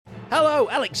Hello,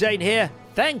 Alex Zane here.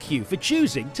 Thank you for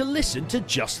choosing to listen to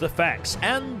Just the Facts.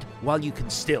 And while you can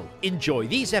still enjoy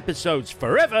these episodes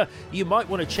forever, you might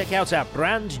want to check out our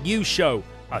brand new show,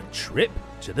 A Trip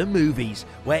to the Movies,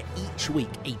 where each week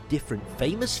a different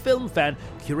famous film fan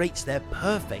curates their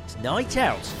perfect night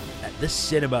out at the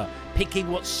cinema, picking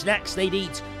what snacks they'd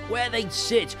eat, where they'd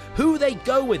sit, who they'd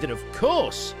go with, and of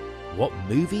course, what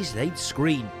movies they'd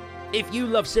screen. If you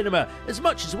love cinema as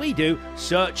much as we do,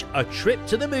 search A Trip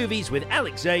to the Movies with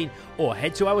Alex Zane or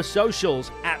head to our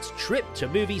socials at Trip to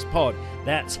Movies Pod.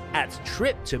 That's at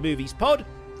Trip to Movies Pod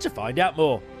to find out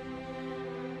more.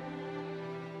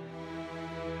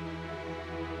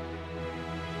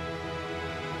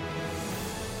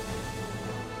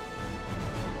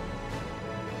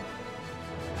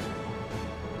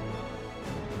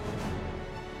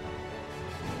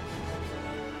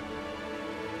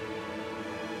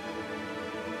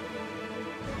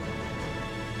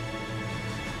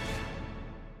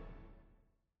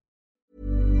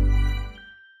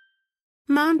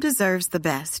 Mom deserves the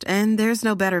best, and there's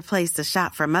no better place to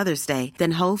shop for Mother's Day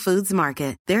than Whole Foods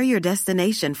Market. They're your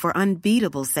destination for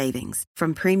unbeatable savings,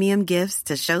 from premium gifts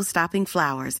to show-stopping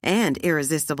flowers and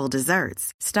irresistible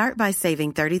desserts. Start by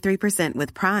saving 33%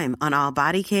 with Prime on all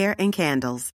body care and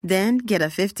candles. Then get a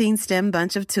 15-stem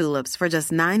bunch of tulips for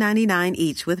just $9.99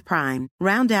 each with Prime.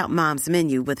 Round out Mom's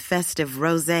menu with festive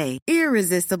rosé,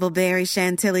 irresistible berry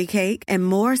chantilly cake, and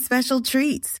more special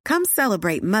treats. Come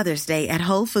celebrate Mother's Day at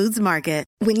Whole Foods Market.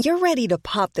 When you're ready to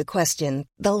pop the question,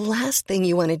 the last thing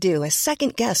you want to do is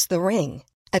second-guess the ring.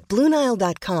 At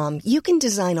BlueNile.com, you can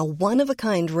design a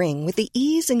one-of-a-kind ring with the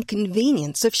ease and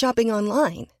convenience of shopping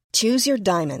online. Choose your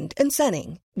diamond and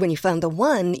setting. When you find the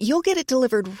one, you'll get it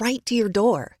delivered right to your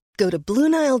door. Go to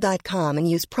BlueNile.com and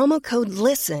use promo code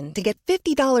LISTEN to get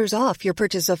 $50 off your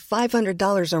purchase of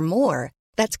 $500 or more.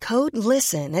 That's code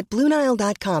LISTEN at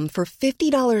BlueNile.com for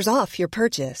 $50 off your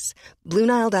purchase.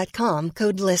 BlueNile.com,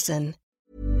 code LISTEN.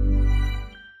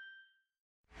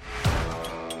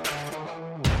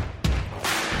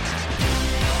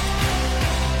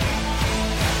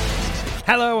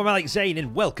 Hello, I'm Alex Zane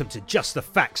and welcome to Just the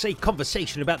Facts, a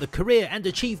conversation about the career and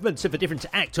achievements of a different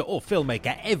actor or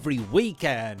filmmaker every week,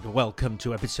 and welcome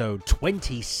to episode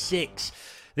 26.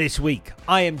 This week,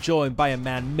 I am joined by a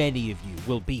man many of you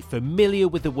will be familiar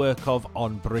with the work of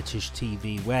on British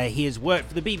TV, where he has worked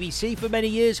for the BBC for many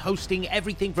years, hosting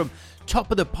everything from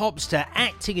Top of the Pops to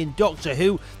acting in Doctor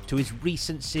Who, to his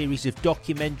recent series of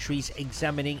documentaries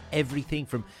examining everything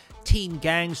from teen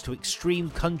gangs to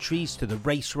extreme countries to the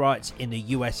race riots in the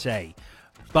USA.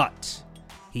 But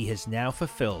he has now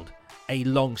fulfilled a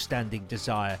long-standing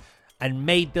desire and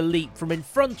made the leap from in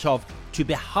front of to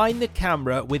behind the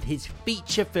camera with his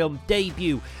feature film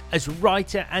debut as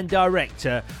writer and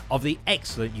director of the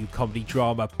excellent new comedy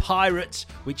drama Pirates,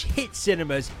 which hit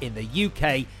cinemas in the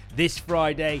UK this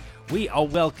Friday. We are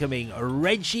welcoming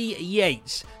Reggie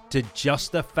Yates to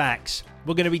Just the Facts.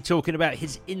 We're going to be talking about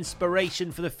his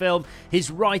inspiration for the film,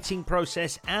 his writing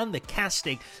process, and the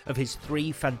casting of his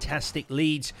three fantastic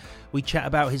leads. We chat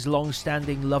about his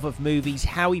long-standing love of movies,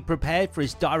 how he prepared for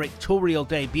his directorial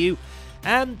debut,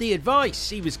 and the advice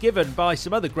he was given by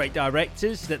some other great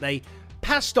directors that they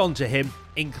passed on to him,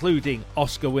 including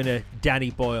Oscar winner Danny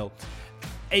Boyle.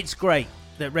 It's great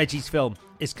that Reggie's film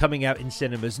is coming out in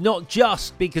cinemas, not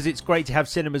just because it's great to have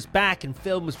cinemas back and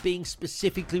films being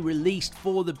specifically released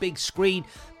for the big screen,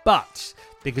 but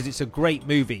because it's a great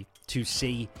movie to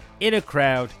see in a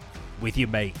crowd with your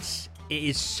mates. It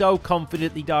is so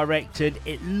confidently directed,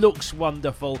 it looks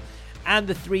wonderful, and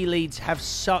the three leads have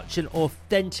such an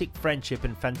authentic friendship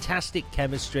and fantastic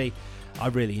chemistry. I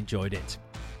really enjoyed it.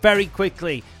 Very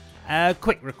quickly, a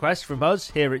quick request from us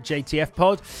here at JTF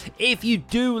Pod. If you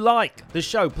do like the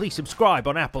show, please subscribe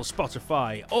on Apple,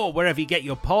 Spotify, or wherever you get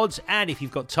your pods. And if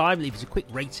you've got time, leave us a quick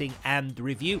rating and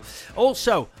review.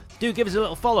 Also, do give us a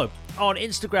little follow on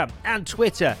Instagram and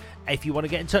Twitter. If you want to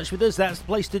get in touch with us, that's the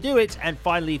place to do it. And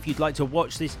finally, if you'd like to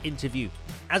watch this interview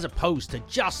as opposed to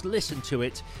just listen to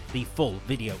it, the full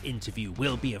video interview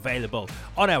will be available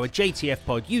on our JTF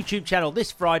Pod YouTube channel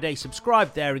this Friday.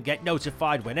 Subscribe there and get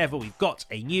notified whenever we've got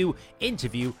a new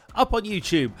interview up on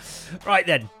YouTube. Right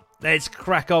then, let's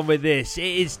crack on with this. It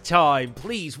is time.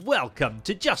 Please welcome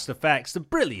to Just the Facts, the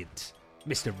brilliant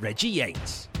Mr. Reggie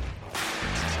Yates.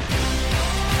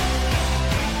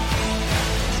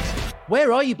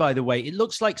 Where are you, by the way? It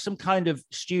looks like some kind of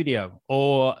studio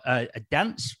or a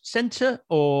dance center,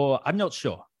 or I'm not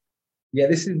sure. Yeah,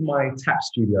 this is my tap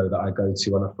studio that I go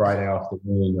to on a Friday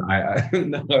afternoon. I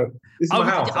no, this is my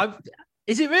house.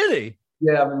 Is it really?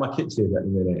 Yeah, I'm in my kitchen at the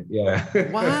minute.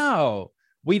 Yeah. Wow.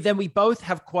 We both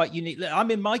have quite unique.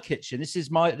 I'm in my kitchen. This is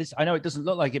I know it doesn't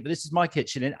look like it, but this is my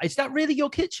kitchen. And is that really your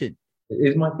kitchen? It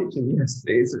is my kitchen. Yes.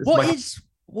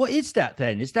 What is that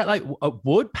then? Is that like a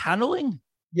wood paneling?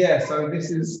 Yeah. So this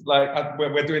is like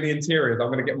we're doing the interiors. I'm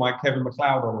going to get my Kevin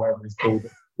McLeod on, whatever it's called.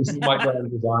 This is my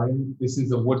grand design. This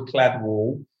is a wood-clad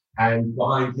wall, and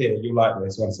behind here, you'll like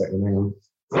this. 1 second, hang on.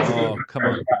 Oh, come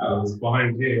on!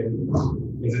 Behind here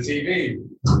is a TV.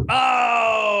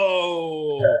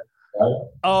 Oh. Yeah.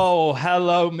 Oh,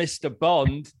 hello, Mr.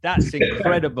 Bond. That's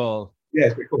incredible. Yeah,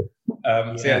 it's pretty cool.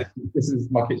 This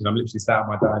is my kitchen. I'm literally sat at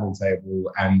my dining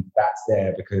table, and that's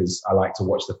there because I like to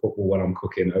watch the football when I'm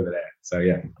cooking over there. So,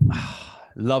 yeah.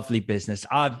 Lovely business.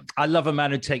 I love a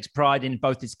man who takes pride in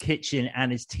both his kitchen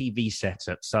and his TV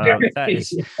setup. So that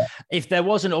is, if there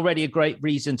wasn't already a great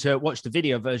reason to watch the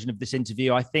video version of this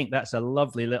interview, I think that's a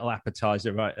lovely little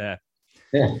appetizer right there.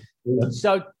 Yeah.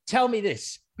 So tell me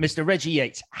this, Mr. Reggie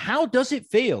Yates, how does it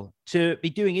feel to be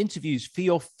doing interviews for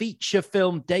your feature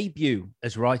film debut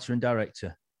as writer and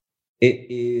director? It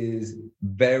is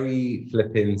very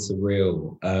flipping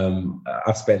surreal.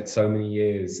 I've spent so many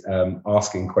years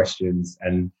asking questions,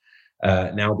 and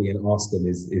now being asked them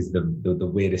is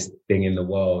the weirdest thing in the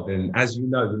world. And as you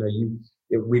know,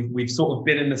 we've sort of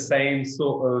been in the same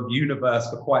sort of universe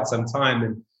for quite some time.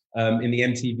 And in the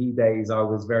MTV days, I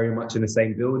was very much in the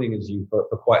same building as you for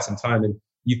quite some time. And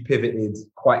you've pivoted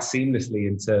quite seamlessly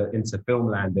into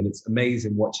Filmland, and it's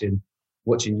amazing watching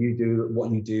you do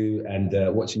what you do and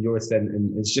watching your ascent.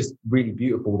 And it's just really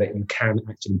beautiful that you can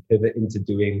actually pivot into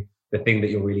doing the thing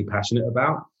that you're really passionate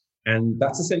about. And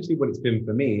that's essentially what it's been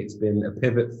for me. It's been a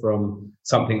pivot from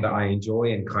something that I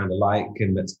enjoy and kind of like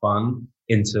and that's fun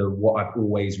into what I've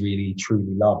always really,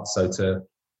 truly loved. So to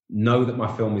know that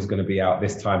my film is going to be out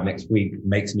this time next week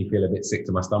makes me feel a bit sick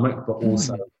to my stomach, but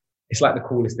also it's like the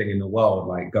coolest thing in the world,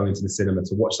 like going to the cinema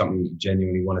to watch something you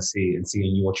genuinely want to see and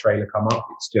seeing your trailer come up.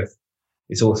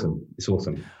 It's awesome. It's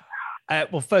awesome.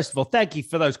 Well, first of all, thank you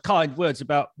for those kind words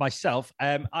about myself.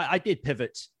 I did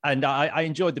pivot, and I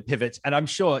enjoyed the pivot, and I'm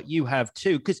sure you have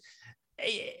too. Because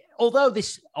although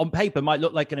this on paper might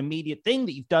look like an immediate thing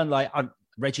that you've done, like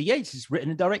Reggie Yates has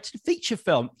written and directed a feature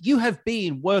film, you have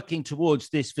been working towards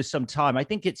this for some time. I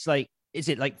think it's like, is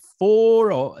it like 3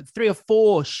 or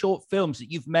 4 short films that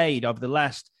you've made over the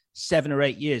last 7 or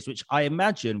 8 years, which I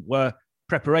imagine were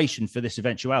preparation for this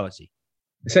eventuality?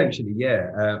 Essentially, yeah.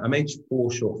 I made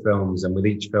 4 short films, and with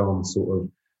each film sort of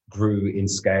grew in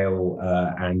scale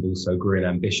and also grew in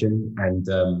ambition,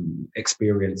 and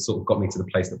experience sort of got me to the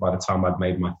place that by the time I'd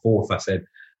made my 4th, I said,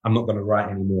 I'm not going to write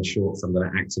any more shorts. I'm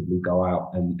going to actively go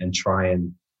out and try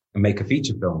and make a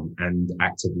feature film and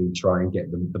actively try and get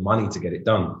the money to get it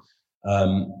done.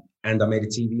 And I made a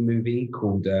TV movie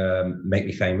called Make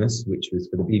Me Famous, which was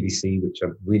for the BBC, which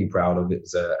I'm really proud of. It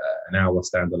was an hour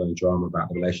standalone drama about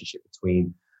the relationship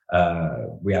between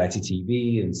reality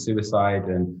TV and suicide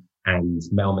and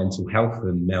male mental health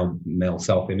and male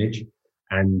self-image.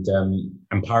 And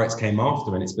Pirates came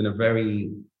after, and it's been a very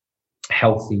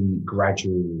healthy,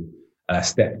 gradual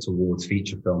step towards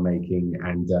feature filmmaking.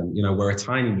 And, we're a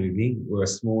tiny movie. We're a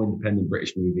small independent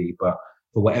British movie, but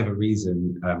for whatever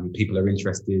reason, people are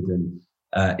interested. And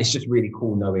it's just really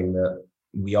cool knowing that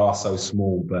we are so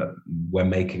small, but we're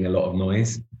making a lot of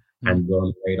noise and we're on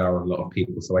the radar of a lot of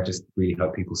people. So I just really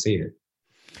hope people see it.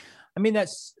 I mean,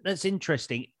 that's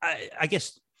interesting. I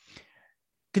guess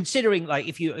considering like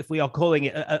if we are calling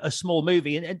it a small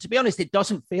movie, and to be honest, it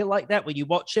doesn't feel like that when you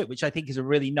watch it, which I think is a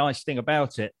really nice thing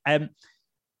about it.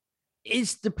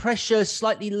 Is the pressure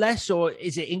slightly less, or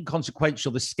is it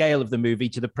inconsequential, the scale of the movie,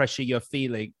 to the pressure you're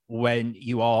feeling when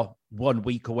you are 1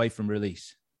 week away from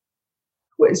release?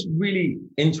 Well, it's really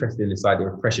interesting, this idea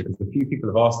of pressure, because a few people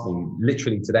have asked me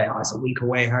literally today, it's a week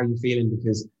away, how are you feeling?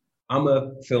 Because I'm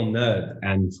a film nerd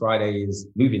and Friday is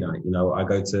movie night. I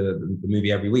go to the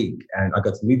movie every week, and I go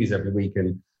to movies every week.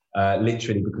 And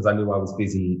literally, because I knew I was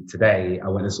busy today, I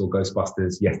went and saw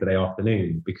Ghostbusters yesterday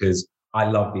afternoon because I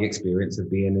love the experience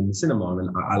of being in the cinema, and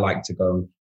I like to go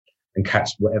and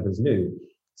catch whatever's new.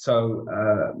 So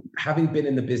having been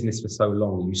in the business for so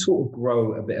long, you sort of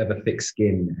grow a bit of a thick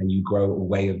skin, and you grow a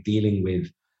way of dealing with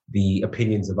the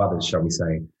opinions of others, shall we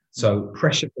say. So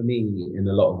pressure for me in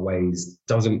a lot of ways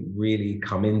doesn't really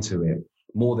come into it.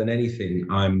 More than anything,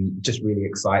 I'm just really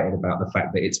excited about the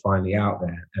fact that it's finally out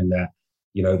there, and that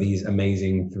these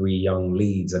amazing 3 young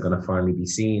leads are going to finally be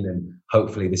seen. And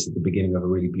hopefully this is the beginning of a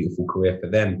really beautiful career for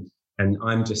them. And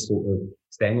I'm just sort of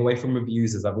staying away from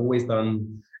reviews as I've always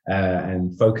done,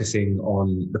 and focusing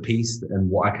on the piece and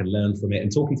what I can learn from it,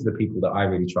 and talking to the people that I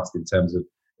really trust in terms of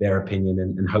their opinion,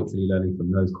 and hopefully learning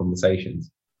from those conversations.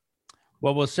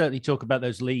 Well, we'll certainly talk about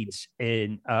those leads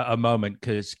in a moment,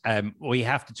 because we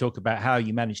have to talk about how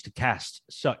you managed to cast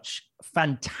such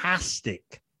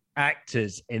fantastic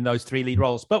actors in those three lead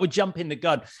roles. But we're jumping the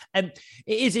gun. And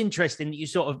it is interesting that you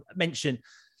sort of mentioned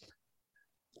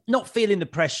not feeling the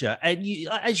pressure. And you,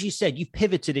 as you said, you've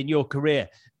pivoted in your career.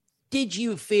 Did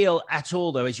you feel at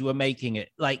all, though, as you were making it,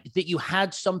 like that you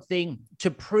had something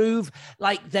to prove,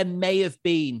 like there may have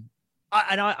been,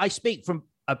 and I speak from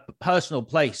a personal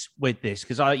place with this,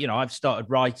 because I've started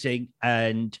writing,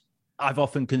 and I've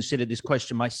often considered this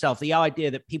question myself, the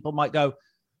idea that people might go,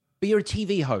 but you're a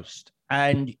TV host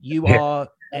and you are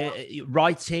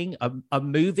writing a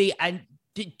movie, and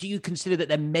do you consider that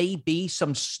there may be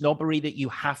some snobbery that you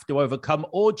have to overcome,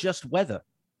 or just weather?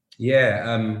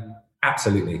 Yeah,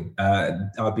 absolutely.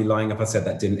 I'd be lying if I said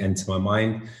that didn't enter my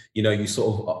mind. You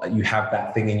have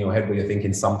that thing in your head where you're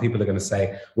thinking some people are going to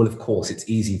say, well, of course, it's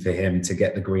easy for him to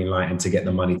get the green light and to get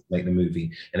the money to make the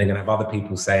movie. And they're going to have other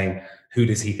people saying, who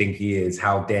does he think he is?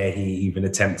 How dare he even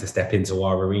attempt to step into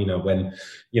our arena when,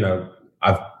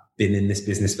 I've been in this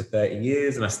business for 30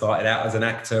 years and I started out as an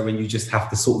actor, and you just have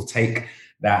to sort of take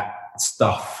that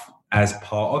stuff as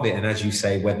part of it. And as you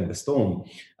say, weather the storm.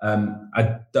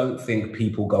 I don't think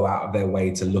people go out of their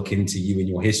way to look into you and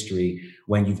your history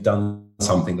when you've done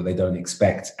something that they don't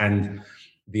expect. And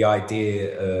the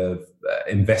idea of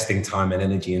investing time and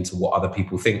energy into what other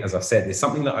people think, as I've said, is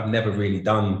something that I've never really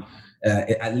done,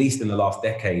 at least in the last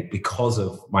decade, because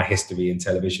of my history in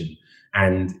television.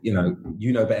 And, you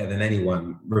know better than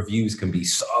anyone, reviews can be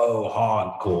so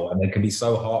hardcore and they can be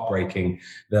so heartbreaking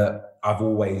that I've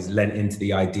always lent into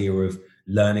the idea of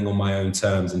learning on my own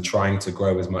terms and trying to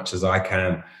grow as much as I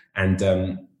can.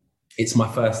 And it's my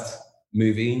first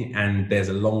movie and there's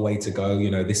a long way to go.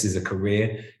 This is a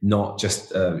career, not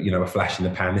just, a flash in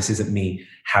the pan. This isn't me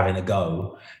having a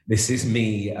go. This is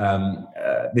me.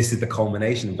 This is the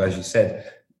culmination of, as you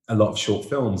said, a lot of short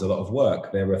films, a lot of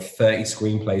work. There are 30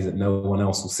 screenplays that no one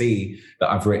else will see that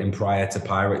I've written prior to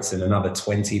Pirates, and another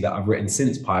 20 that I've written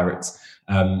since Pirates.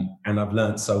 And I've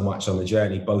learned so much on the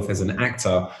journey, both as an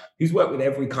actor who's worked with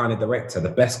every kind of director, the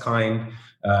best kind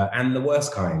and the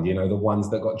worst kind, the ones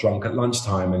that got drunk at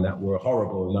lunchtime and that were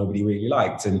horrible and nobody really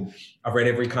liked. And I've read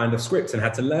every kind of script and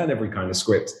had to learn every kind of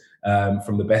script,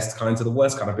 from the best kind to the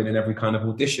worst kind. I've been in every kind of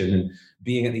audition, and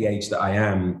being at the age that I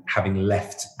am, having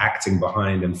left acting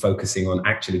behind and focusing on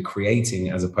actually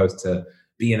creating as opposed to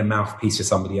being a mouthpiece for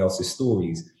somebody else's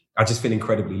stories, I just feel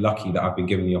incredibly lucky that I've been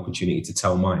given the opportunity to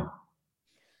tell mine.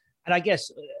 And I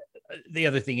guess the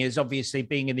other thing is, obviously,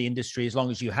 being in the industry as long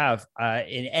as you have,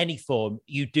 in any form,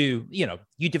 you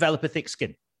develop a thick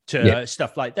skin to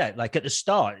stuff like that. Like at the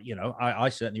start, I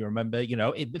certainly remember,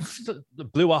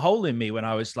 it blew a hole in me when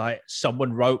I was like,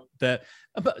 someone wrote but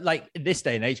like in this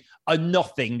day and age, a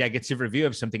nothing negative review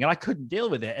of something, and I couldn't deal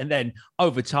with it. And then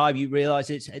over time, you realize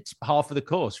it's half of the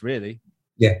course, really.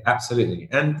 Yeah, absolutely.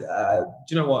 And do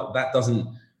you know what? That doesn't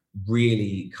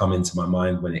really come into my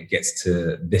mind when it gets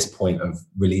to this point of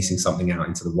releasing something out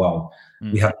into the world.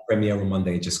 We had a premiere on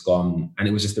Monday just gone, and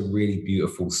it was just a really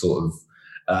beautiful sort of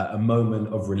a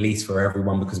moment of release for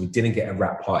everyone, because we didn't get a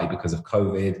wrap party because of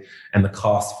COVID, and the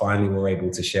cast finally were able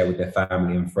to share with their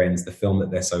family and friends the film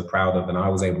that they're so proud of, and I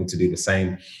was able to do the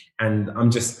same. And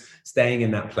I'm just staying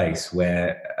in that place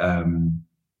where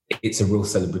it's a real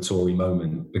celebratory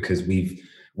moment, because we've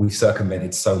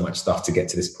circumvented so much stuff to get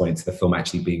to this point, to the film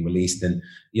actually being released. And,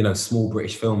 small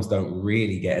British films don't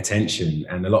really get attention.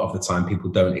 And a lot of the time people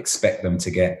don't expect them to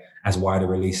get as wide a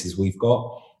release as we've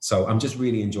got. So I'm just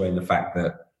really enjoying the fact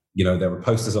that, there are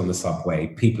posters on the subway,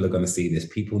 people are going to see this,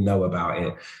 people know about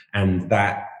it. And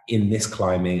that in this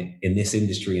climate, in this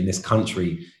industry, in this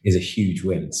country is a huge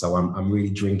win. So I'm really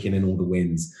drinking in all the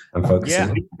wins and focusing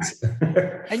on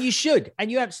it. And you should,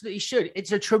 and you absolutely should.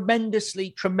 It's a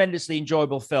tremendously, tremendously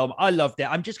enjoyable film. I loved it.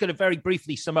 I'm just going to very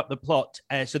briefly sum up the plot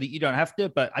so that you don't have to,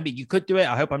 but I mean, you could do it.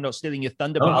 I hope I'm not stealing your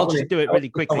thunder, but I'll just do it really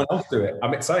quickly. Someone else do it.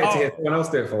 I'm excited to hear someone else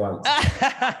do it for once.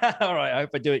 All right, I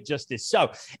hope I do it justice.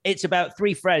 So it's about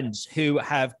three friends who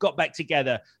have got back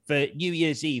together for New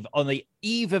Year's Eve on the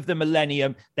eve of the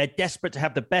millennium. They're desperate to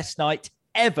have the best night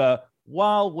ever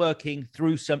while working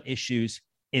through some issues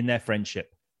in their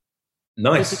friendship.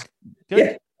 Nice. Good?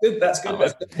 Yeah, good. That's good.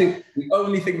 The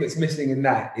only thing that's missing in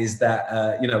that is that,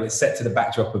 it's set to the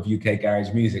backdrop of UK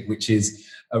garage music, which is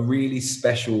a really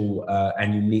special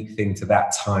and unique thing to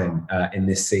that time in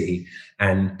this city.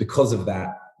 And because of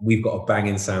that, we've got a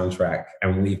banging soundtrack,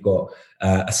 and we've got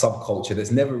a subculture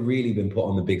that's never really been put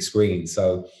on the big screen.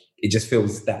 So it just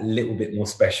feels that little bit more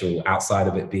special outside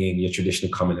of it being your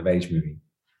traditional coming of age movie.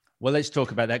 Well, let's talk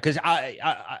about that, because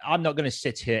I'm not going to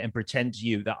sit here and pretend to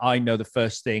you that I know the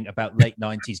first thing about late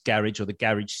 90s garage or the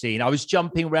garage scene. I was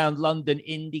jumping around London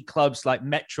indie clubs like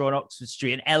Metro on Oxford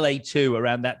Street and LA 2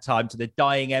 around that time to the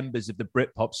dying embers of the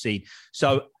Britpop scene.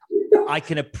 So I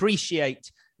can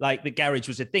appreciate like the garage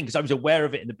was a thing because I was aware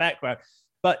of it in the background.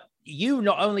 But you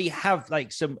not only have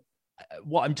like some,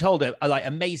 what I'm told are like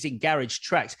amazing garage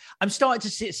tracks. I'm starting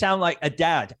to sound like a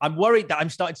dad. I'm worried that I'm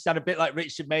starting to sound a bit like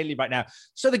Richard Maley right now.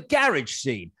 So the garage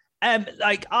scene,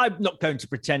 like I'm not going to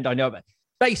pretend I know, but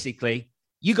basically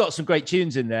you got some great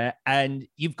tunes in there and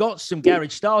you've got some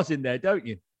garage stars in there, don't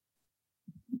you?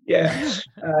 Yeah,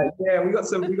 we got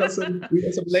some legends in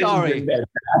there.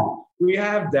 We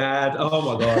have Dad. Oh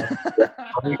my God,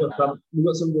 we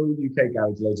got some real UK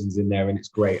garage legends in there, and it's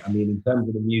great. I mean, in terms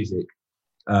of the music.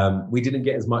 We didn't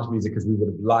get as much music as we would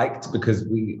have liked because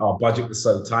our budget was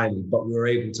so tiny, but we were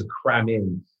able to cram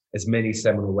in as many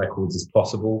seminal records as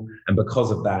possible. And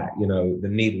because of that, you know, the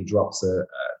needle drops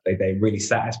they're really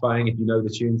satisfying if you know the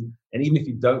tunes. And even if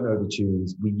you don't know the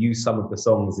tunes, we use some of the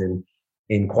songs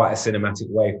in quite a cinematic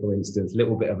way. For instance,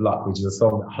 Little Bit of Luck, which is a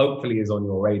song that hopefully is on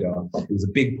your radar. It was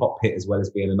a big pop hit as well as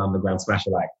being an underground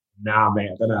smasher. Like, nah, mate,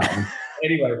 I don't know.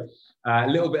 Anyway,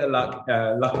 Little Bit of Luck,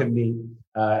 Luck and Me,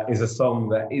 is a song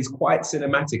that is quite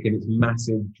cinematic in its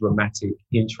massive dramatic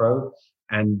intro,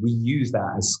 and we use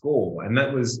that as score. And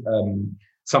that was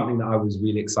something that I was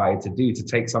really excited to do, to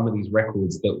take some of these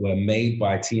records that were made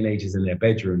by teenagers in their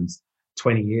bedrooms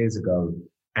 20 years ago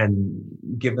and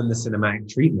give them the cinematic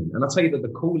treatment. And I'll tell you that the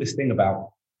coolest thing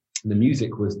about the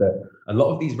music was that a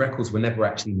lot of these records were never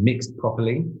actually mixed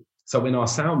properly. So in our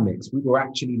sound mix, we were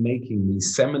actually making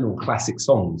these seminal classic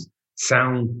songs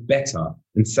sound better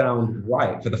and sound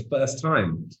right for the first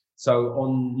time. So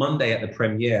on Monday at the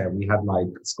premiere, we had like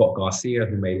Scott Garcia,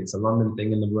 who made It's a London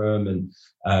Thing in the room,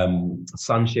 and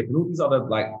Sunship, and all these other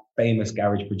like famous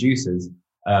garage producers,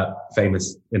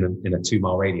 famous in a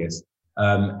 2-mile radius.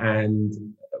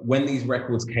 And when these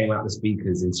records came out the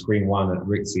speakers in Screen One at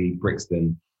Rixie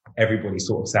Brixton, everybody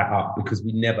sort of sat up because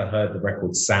we never heard the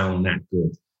record sound that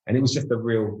good. And it was just a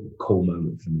real cool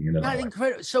moment for me. That's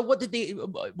incredible. So what did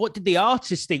the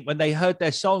artists think when they heard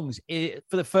their songs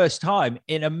for the first time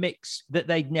in a mix that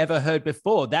they'd never heard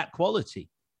before, that quality?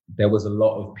 There was a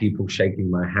lot of people shaking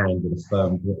my hand with a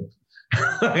firm grip.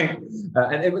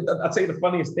 I'll tell you the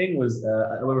funniest thing was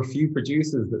there were a few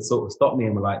producers that sort of stopped me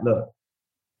and were like, look,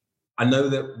 I know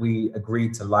that we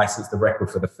agreed to license the record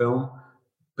for the film,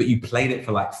 but you played it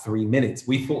for like 3 minutes.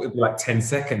 We thought it'd be like 10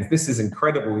 seconds. This is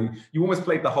incredible. You almost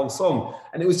played the whole song.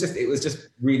 And it was just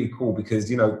really cool because,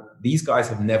 you know, these guys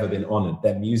have never been honored.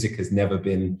 Their music has never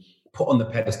been put on the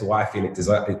pedestal I feel it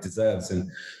deserves. And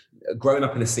growing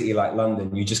up in a city like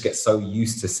London, you just get so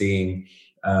used to seeing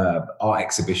art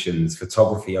exhibitions,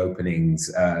 photography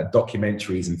openings,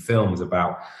 documentaries and films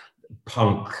about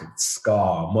punk,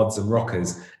 ska, mods and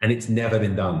rockers. And it's never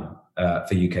been done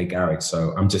for UK garage.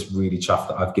 So I'm just really chuffed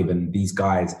that I've given these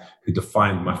guys who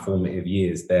defined my formative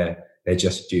years they're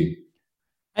just due.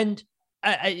 And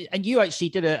you actually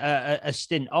did a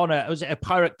stint on was it a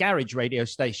pirate garage radio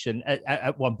station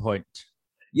at one point?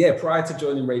 Yeah, prior to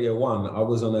joining Radio 1, I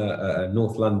was on a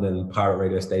North London pirate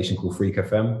radio station called Freak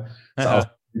FM. So I was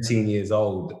 15 years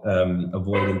old,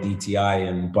 avoiding DTI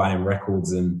and buying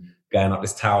records and going up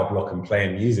this tower block and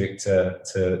playing music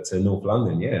to North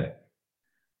London. Yeah.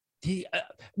 I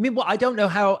mean, I don't know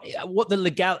what the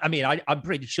legal. I mean, I'm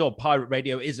pretty sure pirate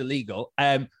radio is illegal.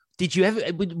 Did you ever?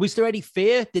 Was there any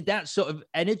fear? Did that sort of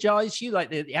energize you,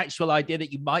 like the actual idea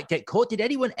that you might get caught? Did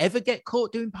anyone ever get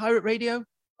caught doing pirate radio?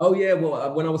 Oh yeah,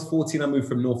 well, when I was 14, I moved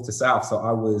from north to south, so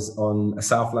I was on a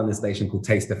South London station called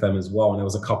Taste FM as well, and there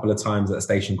was a couple of times that the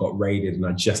station got raided, and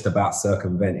I just about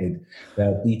circumvented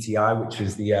the DTI, which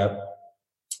was the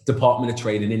Department of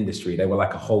Trade and Industry. They were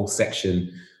like a whole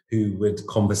section who would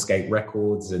confiscate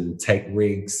records and take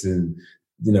rigs and,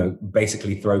 you know,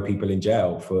 basically throw people in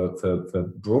jail for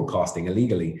broadcasting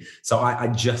illegally. So I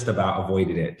just about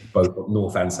avoided it, both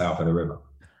north and south of the river.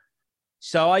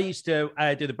 So I used to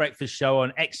do the breakfast show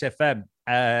on XFM,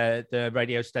 the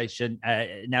radio station,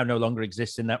 now no longer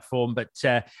exists in that form, but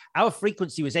our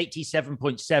frequency was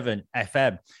 87.7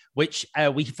 FM, which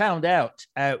we found out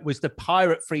was the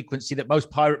pirate frequency that most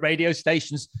pirate radio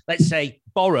stations, let's say,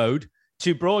 borrowed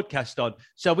to broadcast on.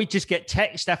 So we just get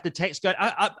text after text going,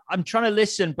 I'm trying to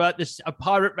listen, but there's a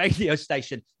pirate radio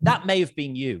station. That may have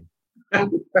been you.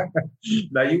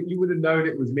 No, you would have known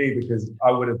it was me because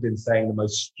I would have been saying the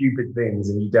most stupid things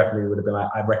and you definitely would have been like,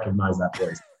 I recognize that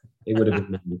voice. It would have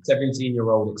been me.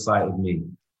 17-year-old excited me.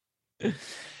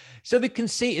 So the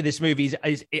conceit of this movie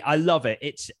is I love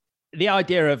it. the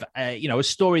idea of a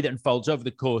story that unfolds over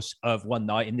the course of one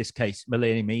night, in this case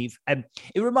Millennium Eve,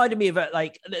 it reminded me of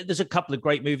there's a couple of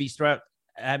great movies throughout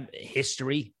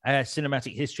history,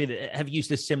 cinematic history, that have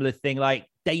used a similar thing. Like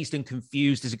Dazed and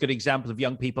Confused is a good example of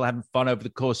young people having fun over the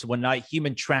course of one night.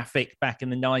 Human Traffic back in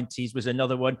the 90s was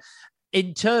another one.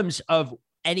 In terms of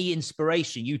any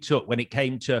inspiration you took when it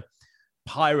came to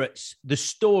Pirates, the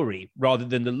story rather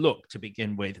than the look to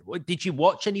begin with, did you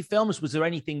watch any films? Was there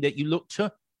anything that you looked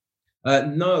to?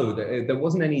 No, there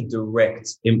wasn't any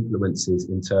direct influences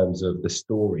in terms of the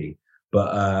story,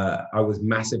 but I was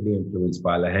massively influenced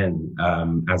by La Haine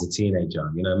as a teenager.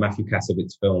 Matthew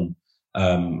Kassovitz film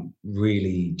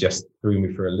really just threw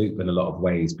me for a loop in a lot of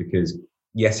ways, because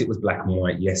yes, it was black and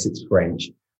white. Yes, it's French,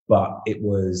 but it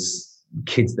was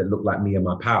kids that looked like me and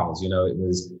my pals. It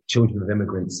was children of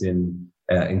immigrants in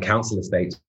council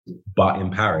estates, but in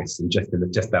Paris and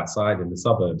just outside in the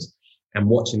suburbs. And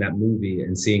watching that movie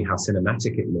and seeing how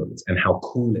cinematic it looked and how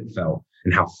cool it felt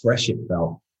and how fresh it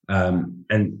felt.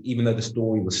 And even though the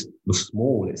story was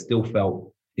small, it still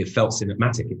felt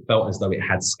cinematic. It felt as though it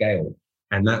had scale.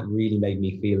 And that really made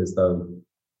me feel as though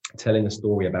telling a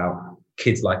story about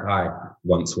kids like I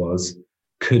once was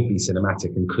could be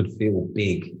cinematic and could feel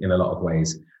big in a lot of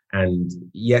ways. And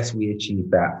yes, we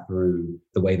achieved that through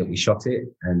the way that we shot it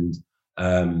and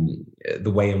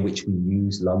the way in which we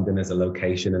use London as a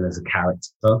location and as a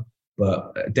character.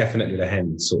 But definitely La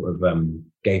Haine sort of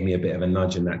gave me a bit of a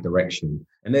nudge in that direction.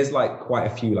 And there's quite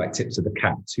a few tips of the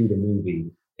cap to the movie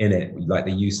in it, like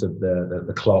the use of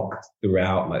the clock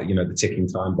throughout, the ticking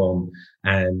time bomb,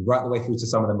 and right the way through to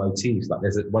some of the motifs.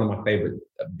 There's one of my favorite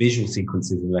visual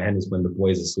sequences in La Haine is when the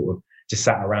boys are sort of just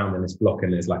sat around in this block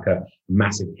and there's a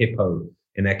massive hippo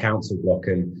in their council block,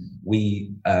 and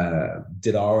we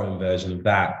did our own version of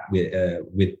that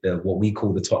with what we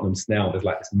call the Tottenham Snell. There's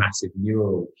this massive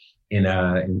mural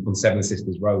on Seven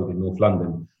Sisters Road in North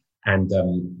London, and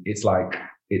it's like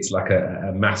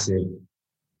a massive.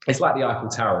 It's like the Eiffel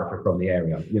Tower if you're from the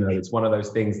area. It's one of those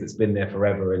things that's been there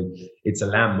forever, and it's a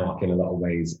landmark in a lot of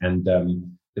ways. And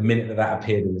the minute that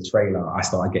appeared in the trailer, I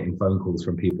started getting phone calls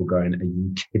from people going, "Are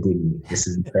you kidding me? This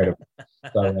is incredible."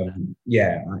 So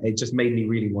it just made me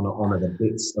really want to honour the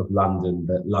bits of London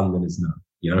that Londoners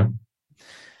know.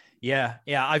 Yeah,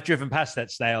 I've driven past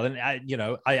that snail, and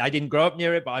I didn't grow up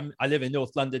near it, but I live in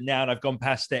North London now, and I've gone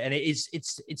past it, and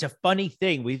it's a funny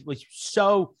thing. We're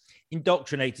so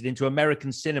indoctrinated into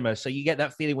American cinema, so you get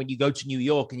that feeling when you go to New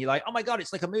York and you're like, oh my God,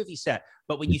 it's like a movie set.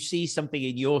 But when you see something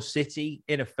in your city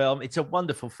in a film, it's a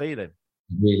wonderful feeling.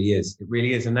 It really is. It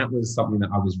really is. And that was something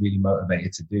that I was really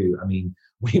motivated to do. I mean,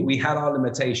 we had our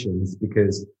limitations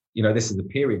because, this is a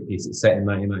period piece. It's set in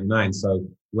 1999. So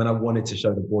when I wanted to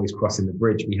show the boys crossing the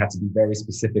bridge, we had to be very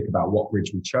specific about what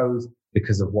bridge we chose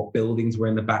because of what buildings were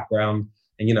in the background.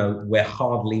 And, we're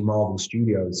hardly Marvel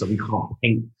Studios, so we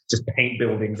can't just paint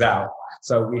buildings out.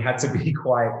 So we had to be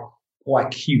quite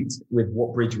cute with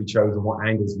what bridge we chose and what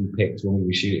angles we picked when we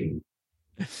were shooting.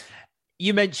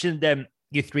 You mentioned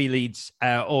your three leads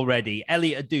already,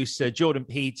 Elliot Adusa, Jordan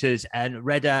Peters, and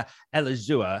Reda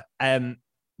Elazua.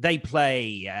 They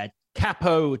play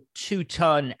Capo,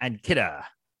 Two-Ton, and Kidda.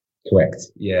 Correct,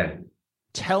 yeah.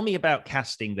 Tell me about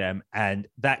casting them and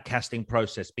that casting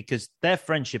process, because their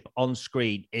friendship on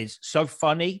screen is so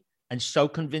funny and so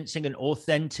convincing and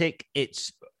authentic.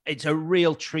 It's a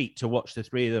real treat to watch the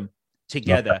three of them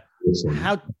together.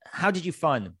 Awesome. How did you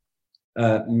find them?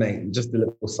 Mate, just a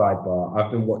little sidebar.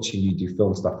 I've been watching you do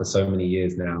film stuff for so many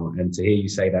years now, and to hear you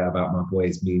say that about my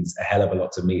boys means a hell of a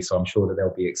lot to me. So I'm sure that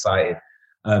they'll be excited.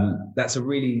 That's a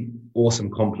really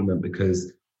awesome compliment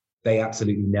because they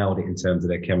absolutely nailed it in terms of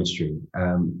their chemistry.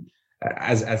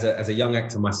 As a young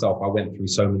actor myself, I went through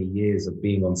so many years of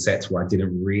being on sets where I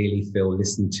didn't really feel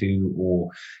listened to or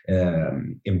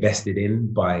invested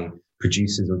in by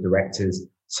producers or directors.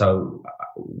 So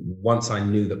once I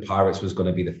knew that Pirates was going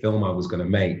to be the film I was going to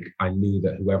make, I knew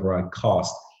that whoever I'd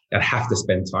cast, I'd have to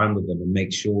spend time with them and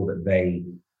make sure that they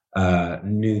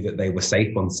knew that they were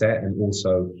safe on set, and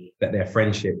also that their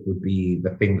friendship would be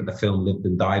the thing that the film lived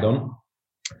and died on.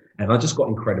 And I just got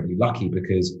incredibly lucky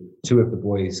because two of the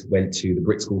boys went to the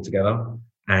Brit School together,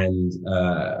 and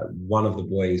one of the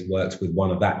boys worked with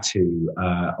one of that two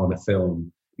on a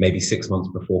film maybe 6 months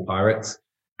before Pirates.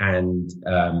 And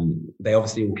they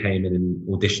obviously all came in and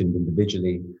auditioned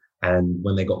individually. And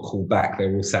when they got called back, they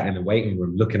were all sat in a waiting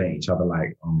room looking at each other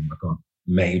like, oh my God,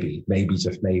 maybe,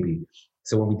 just maybe.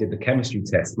 So when we did the chemistry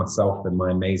test, myself and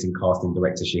my amazing casting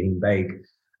director, Shaheen Baig,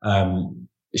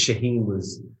 Shaheen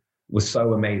was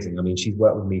so amazing. I mean, she's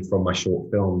worked with me from my short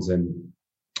films, and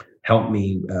helped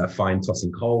me find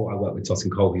Tosin Cole. I work with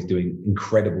Tosin Cole, who's doing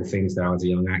incredible things now as a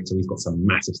young actor. He's got some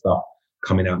massive stuff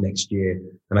coming out next year.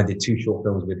 And I did 2 short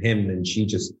films with him, and she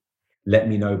just let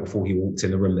me know before he walked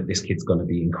in the room that this kid's going to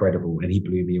be incredible. And he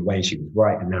blew me away, and she was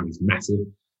right. And now he's massive.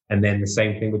 And then the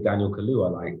same thing with Daniel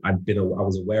Kaluuya. Like I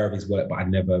was aware of his work, but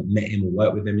I'd never met him or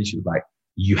worked with him. And she was like,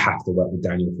 you have to work with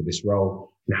Daniel for this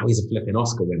role. Now he's a flipping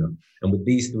Oscar winner. And with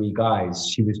these 3 guys,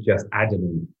 she was just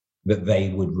adamant that they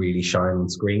would really shine on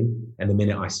screen. And the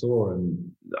minute I saw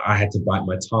them, I had to bite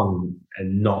my tongue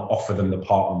and not offer them the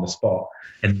part on the spot.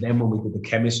 And then when we did the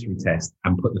chemistry test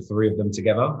and put the 3 of them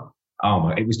together,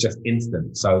 it was just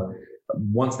instant. So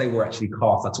once they were actually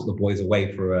cast, I took the boys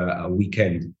away for a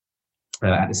weekend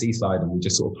at the seaside, and we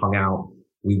just sort of hung out.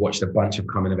 We watched a bunch of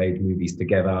coming of age movies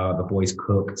together. The boys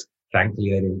cooked.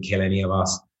 Thankfully, they didn't kill any of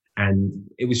us. And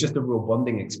it was just a real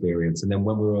bonding experience. And then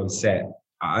when we were on set,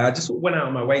 I just went out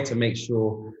of my way to make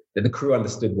sure that the crew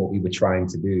understood what we were trying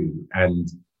to do. And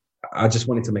I just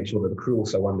wanted to make sure that the crew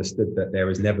also understood that there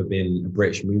has never been a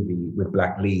British movie with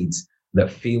black leads that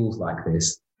feels like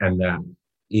this and that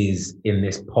is in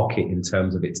this pocket in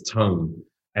terms of its tone.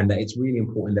 And that it's really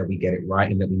important that we get it right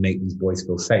and that we make these boys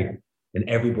feel safe. And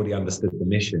everybody understood the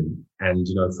mission. And,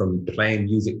 from playing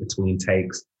music between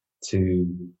takes to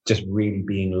just really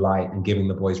being light and giving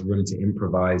the boys room to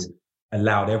improvise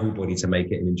allowed everybody to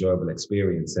make it an enjoyable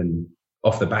experience. And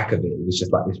off the back of it, it was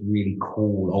just like this really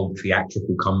cool old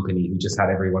theatrical company who just had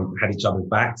each other's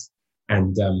backs.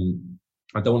 And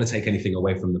I don't want to take anything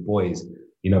away from the boys.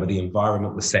 The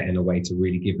environment was set in a way to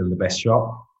really give them the best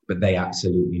shot, but they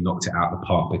absolutely knocked it out of the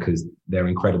park because they're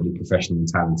incredibly professional and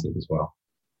talented as well.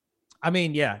 I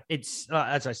mean, yeah, it's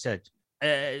as I said,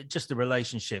 just the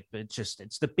relationship.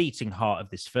 It's the beating heart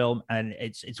of this film, and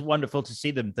it's wonderful to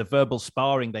see the verbal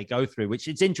sparring they go through. Which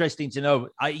it's interesting to know.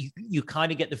 You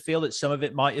kind of get the feel that some of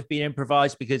it might have been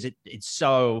improvised because it's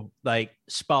so like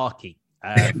sparky,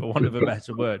 for want of a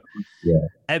better word.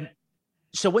 Yeah.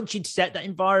 So once you'd set that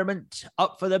environment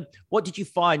up for them, what did you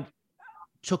find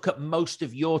took up most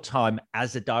of your time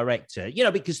as a director?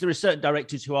 Because there are certain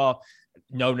directors who are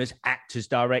known as actors,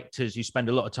 directors, who spend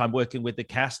a lot of time working with the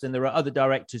cast. And there are other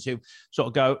directors who sort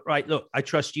of go, right, look, I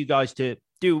trust you guys to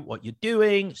do what you're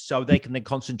doing so they can then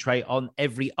concentrate on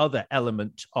every other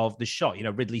element of the shot.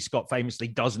 Ridley Scott famously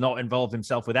does not involve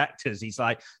himself with actors. He's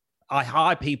like, I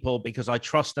hire people because I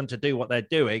trust them to do what they're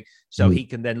doing so he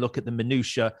can then look at the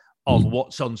minutiae of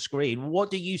what's on screen.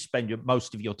 What do you spend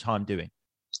most of your time doing?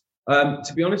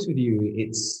 To be honest with you,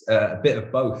 it's a bit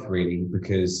of both, really,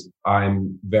 because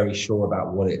I'm very sure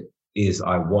about what it is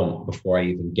I want before I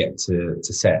even get to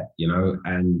set,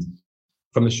 and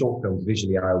from the short films,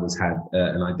 visually, I always had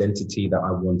an identity that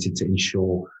I wanted to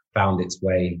ensure found its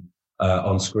way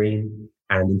on screen.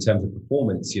 And in terms of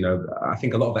performance, I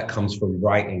think a lot of that comes from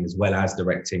writing as well as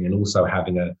directing, and also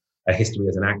having a history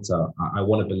as an actor. I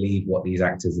want to believe what these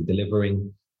actors are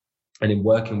delivering. And in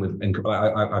working with, and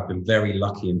I've been very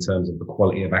lucky in terms of the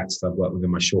quality of actors I've worked with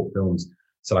in my short films.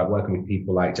 So like working with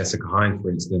people like Jessica Hine, for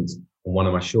instance, on one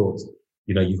of my shorts,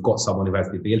 you've got someone who has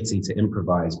the ability to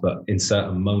improvise, but in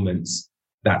certain moments,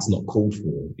 that's not called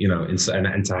for,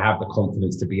 and to have the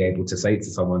confidence to be able to say to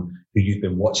someone who you've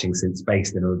been watching since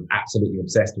Spaced and are absolutely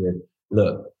obsessed with,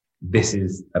 look, this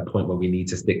is a point where we need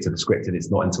to stick to the script, and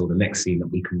it's not until the next scene that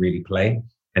we can really play.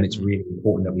 And it's really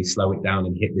important that we slow it down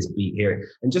and hit this beat here.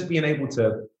 And just being able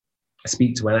to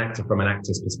speak to an actor from an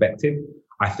actor's perspective,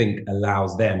 I think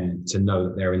allows them to know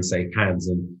that they're in safe hands.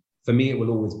 And for me, it will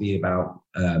always be about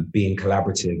being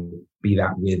collaborative, be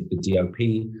that with the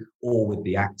DOP or with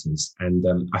the actors. And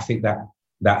I think that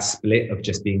split of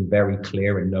just being very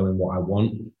clear and knowing what I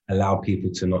want allowed people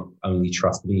to not only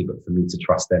trust me, but for me to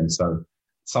trust them. So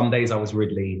some days I was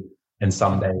Ridley, and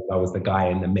some days I was the guy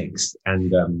in the mix.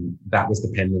 And that was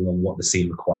depending on what the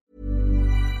scene required.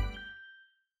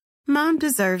 Mom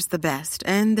deserves the best,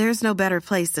 and there's no better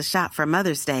place to shop for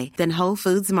Mother's Day than Whole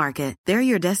Foods Market. They're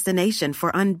your destination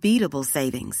for unbeatable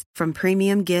savings, from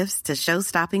premium gifts to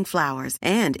show-stopping flowers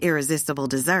and irresistible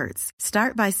desserts.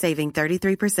 Start by saving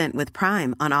 33% with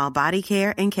Prime on all body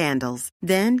care and candles.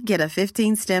 Then get a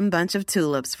 15-stem bunch of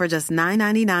tulips for just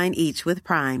 $9.99 each with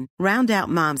Prime. Round out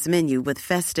Mom's menu with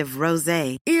festive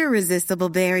rosé, irresistible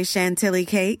berry chantilly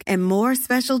cake, and more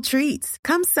special treats.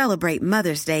 Come celebrate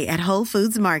Mother's Day at Whole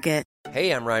Foods Market.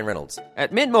 Hey, I'm Ryan Reynolds.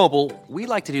 At Mint Mobile, we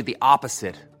like to do the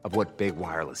opposite of what Big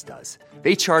Wireless does.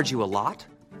 They charge you a lot,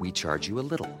 we charge you a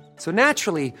little. So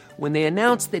naturally, when they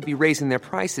announced they'd be raising their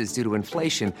prices due to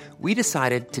inflation, we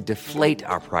decided to deflate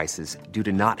our prices due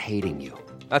to not hating you.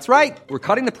 That's right. We're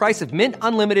cutting the price of Mint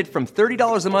Unlimited from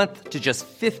 $30 a month to just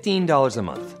 $15 a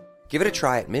month. Give it a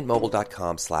try at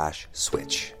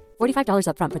mintmobile.com/switch. $45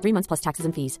 up front for 3 months plus taxes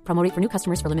and fees. Promo rate for new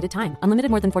customers for limited time.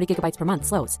 Unlimited more than 40 gigabytes per month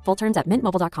slows. Full terms at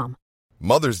mintmobile.com.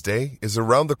 Mother's Day is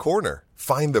around the corner.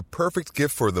 Find the perfect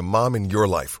gift for the mom in your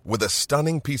life with a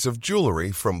stunning piece of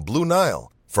jewelry from Blue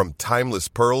Nile. From timeless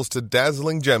pearls to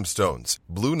dazzling gemstones,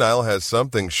 Blue Nile has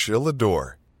something she'll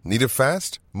adore. Need it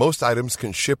fast? Most items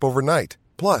can ship overnight.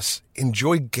 Plus,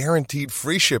 enjoy guaranteed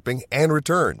free shipping and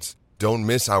returns. Don't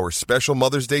miss our special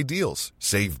Mother's Day deals.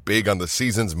 Save big on the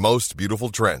season's most beautiful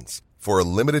trends. For a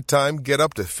limited time, get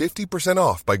up to 50%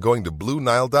 off by going to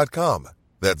BlueNile.com.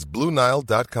 That's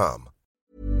BlueNile.com.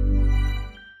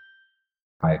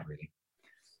 Really.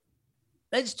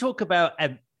 Let's talk about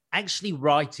actually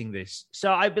writing this.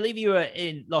 So I believe you were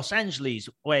in Los Angeles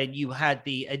when you had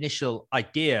the initial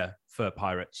idea for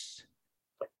Pirates.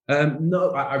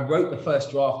 No, I wrote the first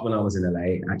draft when I was in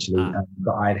LA, actually,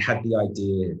 but I'd had the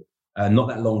idea not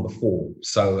that long before.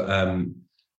 So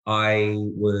I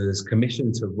was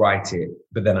commissioned to write it,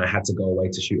 but then I had to go away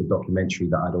to shoot a documentary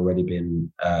that I'd already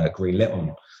been greenlit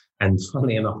on. And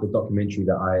funnily enough, the documentary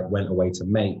that I went away to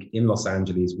make in Los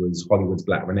Angeles was Hollywood's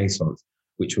Black Renaissance,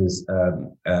 which was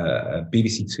a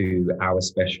BBC 2-hour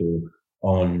special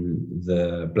on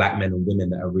the Black men and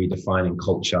women that are redefining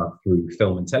culture through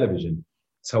film and television.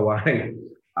 So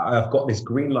I've got this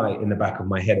green light in the back of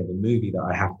my head of a movie that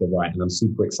I have to write, and I'm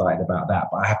super excited about that.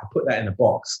 But I have to put that in a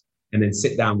box and then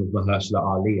sit down with Mahershala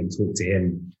Ali and talk to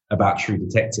him about True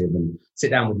Detective, and sit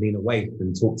down with Lena Waithe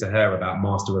and talk to her about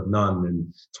Master of None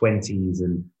and 20s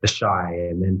and The Shy,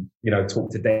 and then,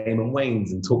 talk to Damon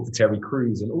Wayans and talk to Terry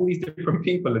Crews and all these different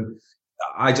people. And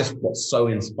I just got so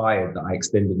inspired that I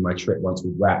extended my trip once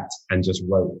we'd wrapped and just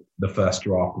wrote the first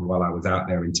draft while I was out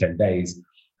there in 10 days.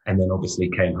 And then obviously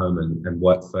came home and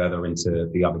worked further into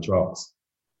the other drafts.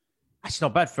 That's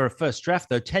not bad for a first draft,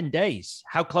 though. 10 days.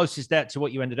 How close is that to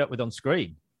what you ended up with on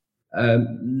screen?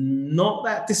 Not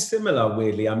that dissimilar,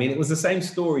 weirdly. I mean, it was the same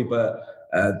story, but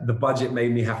the budget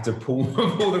made me have to pull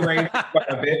the reins quite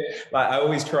a bit. Like, I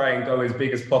always try and go as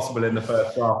big as possible in the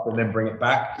first draft and then bring it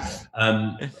back.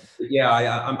 I'm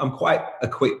quite a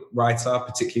quick writer,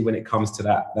 particularly when it comes to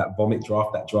that vomit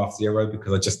draft, that draft zero,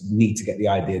 because I just need to get the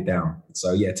idea down.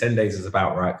 So 10 days is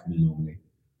about right for me normally.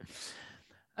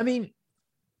 I mean,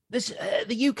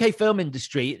 the UK film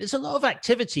industry, there's a lot of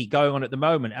activity going on at the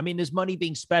moment. I mean, there's money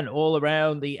being spent all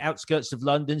around the outskirts of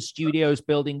London, studios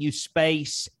building new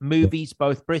space, movies,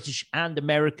 both British and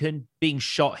American, being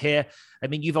shot here. I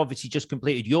mean, you've obviously just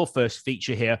completed your first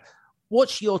feature here.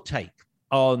 What's your take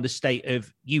on the state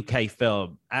of UK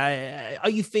film? Are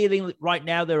you feeling right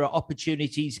now there are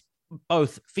opportunities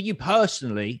both for you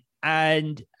personally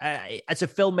and as a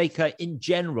filmmaker in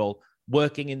general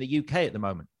working in the UK at the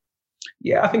moment?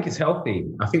 Yeah, I think it's healthy.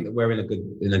 I think that we're in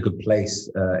a good place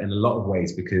in a lot of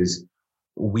ways, because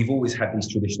we've always had these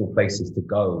traditional places to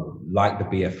go, like the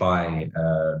BFI,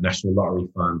 National Lottery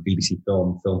Fund, BBC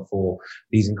Film, Film 4,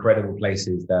 these incredible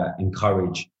places that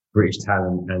encourage British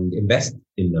talent and invest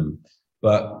in them.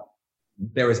 But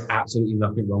there is absolutely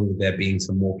nothing wrong with there being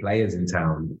some more players in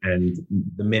town. And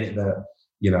the minute that,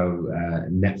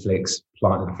 Netflix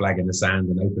planted a flag in the sand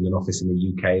and opened an office in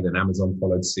the UK, then Amazon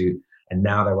followed suit. And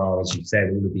now there are, as you said,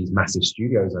 all of these massive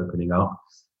studios opening up.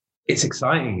 It's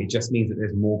exciting. It just means that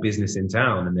there's more business in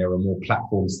town and there are more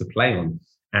platforms to play on.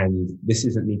 And this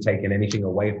isn't me taking anything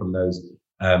away from those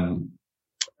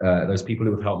people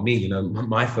who have helped me.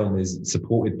 My film is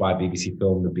supported by BBC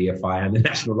Film, the BFI, and the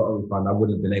National Lottery Fund. I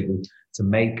wouldn't have been able to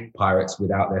make Pirates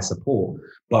without their support.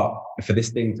 But for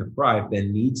this thing to thrive, there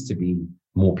needs to be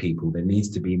more people. There needs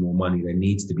to be more money. There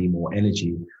needs to be more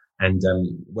energy. And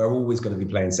we're always going to be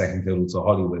playing second fiddle to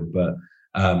Hollywood. But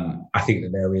I think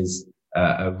that there is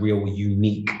a real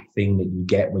unique thing that you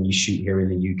get when you shoot here in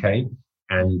the UK.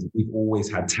 And we've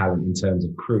always had talent in terms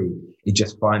of crew. It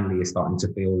just finally is starting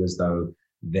to feel as though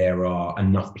there are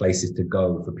enough places to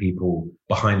go for people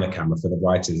behind the camera, for the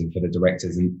writers and for the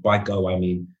directors. And by go, I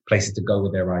mean places to go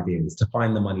with their ideas, to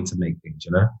find the money to make things,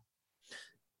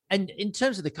 And in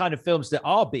terms of the kind of films that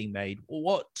are being made,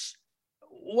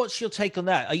 what's your take on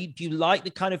that? Do you like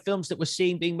the kind of films that we're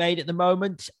seeing being made at the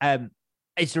moment?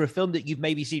 Is there a film that you've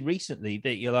maybe seen recently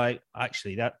that you're like,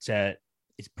 actually, that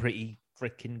is pretty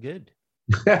freaking good?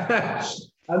 I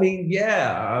mean,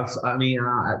 yeah.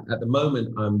 At the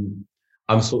moment,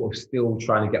 I'm sort of still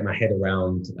trying to get my head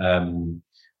around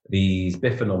these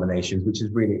BIFA nominations, which is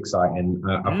really exciting.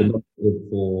 I've been nominated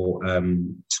for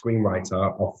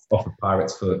screenwriter off of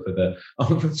Pirates for the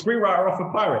screenwriter off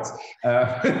of Pirates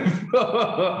at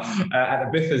the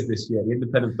BIFAs this year, the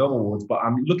Independent Film Awards. But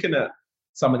I'm looking at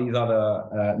some of these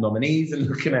other nominees and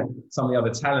looking at some of the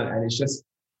other talent, and it's just,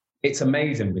 it's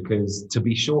amazing because to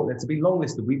be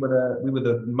longlisted, we were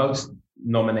the most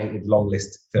nominated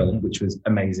longlist film, which was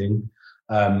amazing.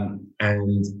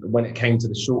 And when it came to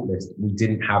the shortlist, we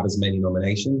didn't have as many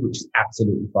nominations, which is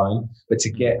absolutely fine. But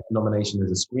to get a nomination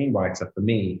as a screenwriter for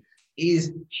me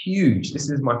is huge. This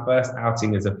is my first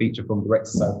outing as a feature film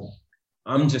director, so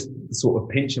I'm just sort of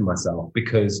pinching myself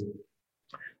because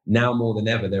now more than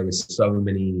ever, there is so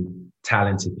many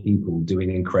talented people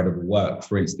doing incredible work.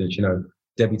 For instance,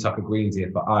 Debbie Tucker-Green's Here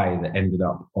for I that ended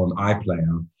up on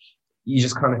iPlayer. You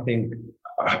just kind of think,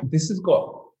 this has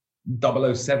got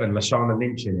 007, Lashana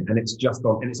Lynch in it, and it's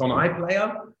on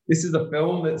iPlayer. This is a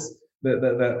film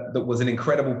that was an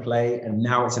incredible play, and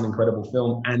now it's an incredible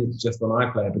film, and it's just on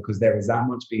iPlayer because there is that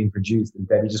much being produced, and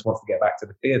Debbie just wants to get back to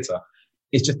the theatre.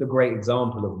 It's just a great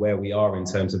example of where we are in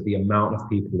terms of the amount of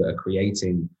people that are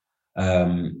creating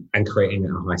and creating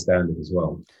at a high standard as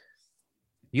well.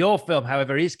 Your film,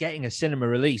 however, is getting a cinema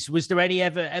release. Was there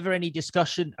ever any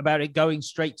discussion about it going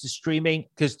straight to streaming?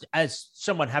 Because as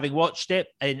someone having watched it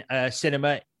in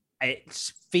cinema,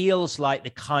 it feels like the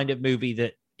kind of movie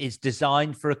that is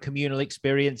designed for a communal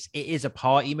experience. It is a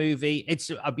party movie.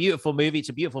 It's a beautiful movie. It's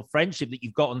a beautiful friendship that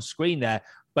you've got on screen there,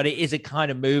 but it is a kind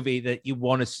of movie that you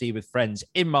want to see with friends,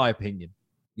 in my opinion.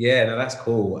 Yeah, no, that's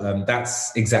cool.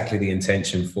 That's exactly the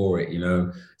intention for it.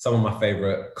 Some of my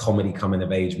favorite comedy coming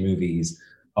of age movies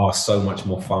are so much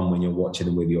more fun when you're watching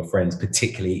them with your friends,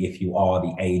 particularly if you are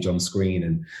the age on screen.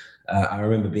 And I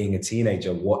remember being a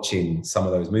teenager watching some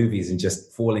of those movies and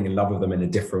just falling in love with them in a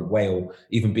different way, or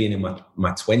even being in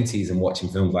my 20s and watching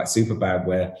films like Superbad,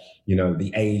 where,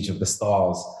 the age of the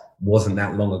stars wasn't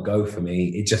that long ago for me.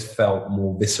 It just felt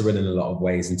more visceral in a lot of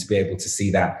ways. And to be able to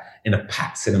see that in a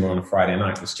packed cinema on a Friday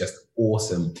night was just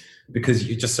awesome, because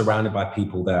you're just surrounded by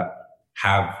people that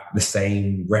have the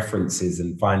same references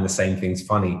and find the same things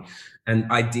funny. And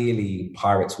ideally,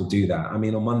 Pirates will do that. I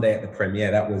mean, on Monday at the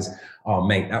premiere, that was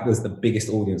the biggest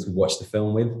audience we watched the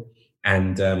film with.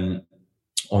 And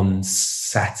on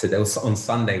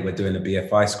Sunday, we're doing a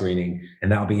BFI screening,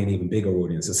 and that'll be an even bigger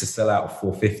audience. It's a sellout of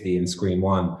 450 in Screen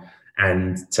 1.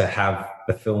 And to have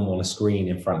the film on a screen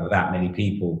in front of that many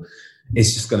people,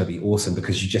 it's just going to be awesome,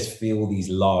 because you just feel these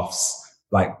laughs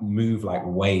like move like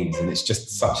waves, and it's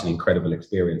just such an incredible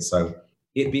experience. So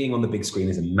it being on the big screen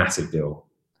is a massive deal.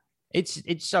 It's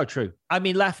so true. I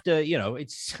mean, laughter,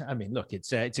 it's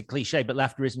a cliche, but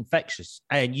laughter is infectious.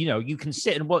 And, you can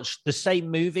sit and watch the same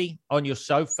movie on your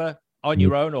sofa on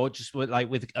your own, or just with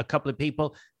a couple of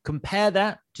people. Compare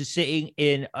that to sitting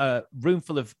in a room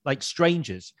full of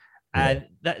strangers. And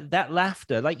that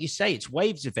laughter, like you say, it's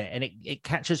waves of it, and it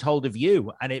catches hold of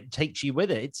you and it takes you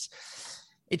with it.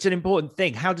 It's an important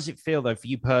thing. How does it feel, though, for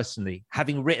you personally,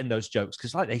 having written those jokes?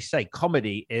 Because like they say,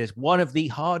 comedy is one of the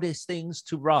hardest things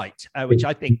to write, which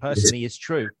I think personally is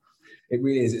true. It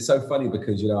really is. It's so funny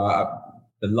because,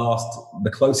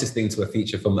 the closest thing to a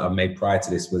feature film that I've made prior to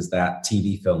this was that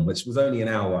TV film, which was only an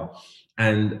hour.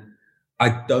 And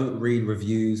I don't read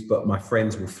reviews, but my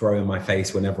friends will throw in my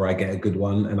face whenever I get a good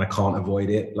one, and I can't avoid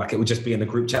it. Like, it would just be in the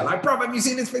group chat, like, bro, have you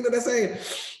seen this thing that they're saying?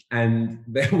 And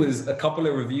there was a couple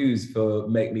of reviews for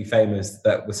Make Me Famous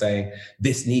that were saying,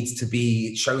 this needs to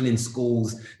be shown in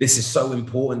schools. This is so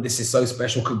important. This is so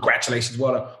special. Congratulations.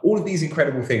 All of these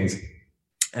incredible things.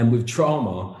 And with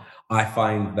drama, I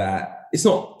find that it's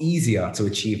not easier to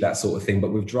achieve that sort of thing.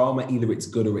 But with drama, either it's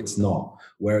good or it's not.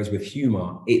 Whereas with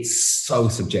humor, it's so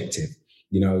subjective.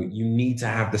 You need to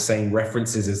have the same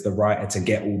references as the writer to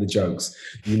get all the jokes.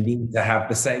 You need to have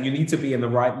you need to be in the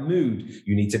right mood.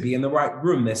 You need to be in the right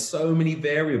room. There's so many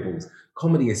variables.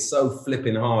 Comedy is so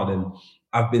flipping hard. And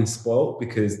I've been spoiled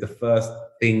because the first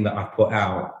thing that I put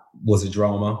out was a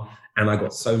drama, and I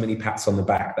got so many pats on the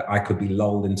back that I could be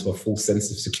lulled into a false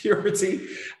sense of security.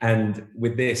 And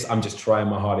with this, I'm just trying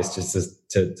my hardest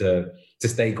just to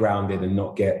stay grounded and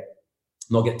not get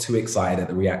too excited at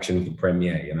the reaction of the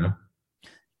premiere,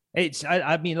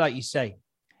 I mean, like you say,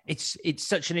 it's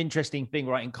such an interesting thing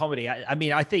writing comedy.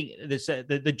 I think there's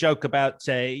the joke about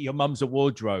your mum's a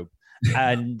wardrobe,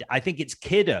 and I think it's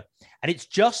Kidder, and it's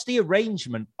just the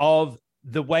arrangement of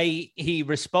the way he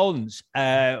responds,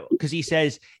 because he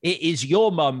says it is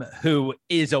your mum who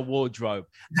is a wardrobe,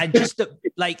 and just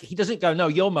he doesn't go, no,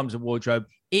 your mum's a wardrobe.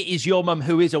 It is your mum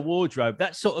who is a wardrobe.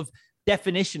 That sort of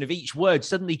definition of each word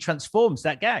suddenly transforms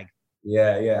that gag.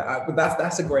 Yeah. But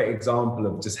that's a great example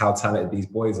of just how talented these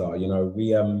boys are.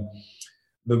 We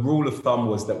the rule of thumb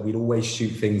was that we'd always shoot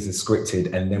things as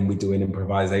scripted, and then we'd do an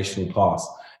improvisational pass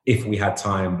if we had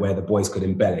time where the boys could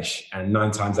embellish. And 9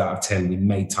 times out of 10, we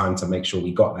made time to make sure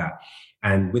we got that.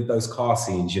 And with those car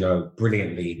scenes,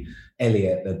 brilliantly,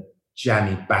 Elliot,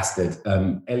 jammy bastard.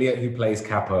 Elliot, who plays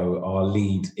Capo, our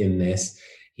lead in this,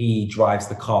 he drives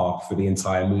the car for the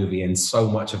entire movie, and so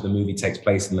much of the movie takes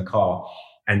place in the car.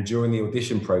 And during the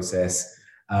audition process,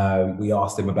 we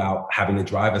asked him about having a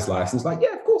driver's license. Like,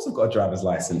 yeah, of course I've got a driver's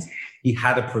license. He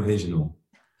had a provisional.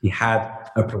 He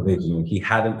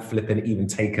hadn't flipping even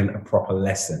taken a proper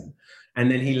lesson. And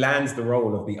then he lands the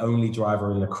role of the only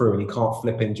driver in the crew, and he can't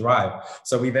flip and drive.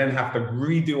 So we then have to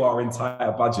redo our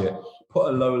entire budget, put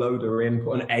a low loader in,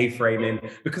 put an A-frame in,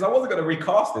 because I wasn't going to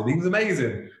recast him. He was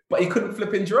amazing, but he couldn't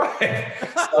flip and drive.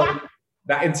 So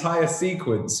that entire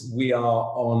sequence, we are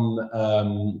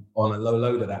on a low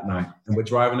loader that night, and we're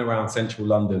driving around central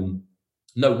London,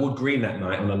 Wood Green that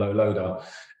night on a low loader.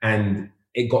 And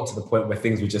it got to the point where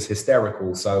things were just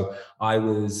hysterical. So I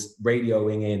was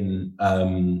radioing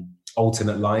in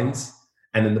alternate lines,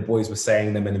 and then the boys were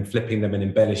saying them and then flipping them and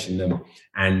embellishing them.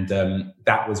 And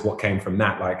that was what came from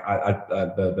that. Like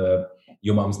the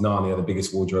your mum's Narnia, the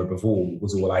biggest wardrobe of all,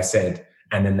 was all I said.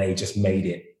 And then they just made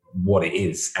it what it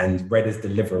is. And Redder's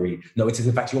delivery, no, it is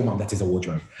in fact your mum that is a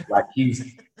wardrobe. Like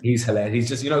he's hilarious. He's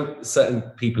just, certain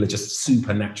people are just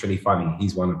supernaturally funny.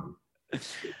 He's one of them.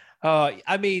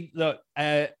 I mean, look,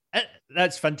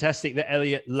 that's fantastic that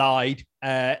Elliot lied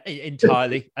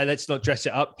entirely. Let's not dress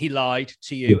it up. He lied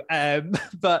to you.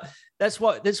 But that's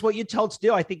what you're told to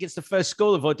do. I think it's the first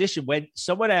school of audition. When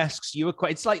someone asks you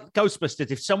it's like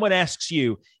Ghostbusters. If someone asks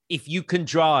you if you can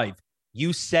drive,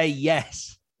 you say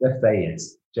yes. Just say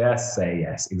yes. Just say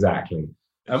yes. Exactly.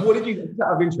 And what did you,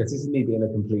 out of interest, this is me being a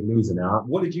complete loser now,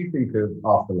 what did you think of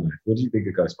Afterlife? What did you think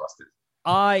of Ghostbusters?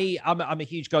 I'm a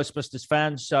huge Ghostbusters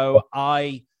fan, so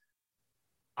I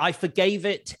forgave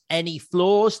it any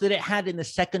flaws that it had in the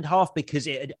second half, because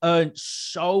it had earned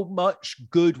so much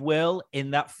goodwill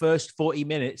in that first 40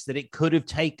 minutes that it could have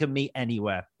taken me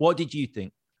anywhere. What did you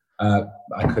think? I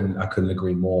couldn't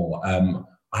agree more.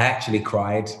 I actually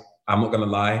cried. I'm not going to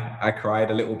lie. I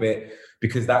cried a little bit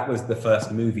because that was the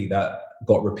first movie that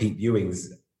got repeat viewings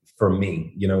from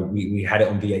me. We had it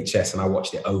on VHS and I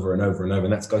watched it over and over and over,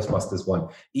 and that's Ghostbusters 1.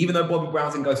 Even though Bobby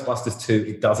Brown's in Ghostbusters 2,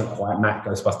 it doesn't quite match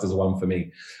Ghostbusters 1 for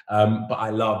me. But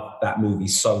I love that movie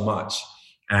so much.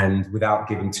 And without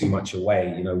giving too much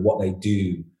away, what they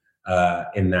do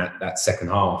in that second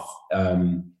half,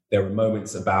 there are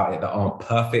moments about it that aren't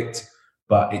perfect,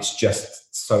 but it's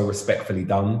just so respectfully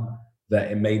done that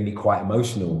it made me quite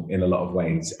emotional in a lot of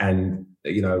ways. And,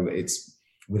 it's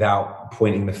without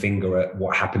pointing the finger at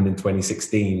what happened in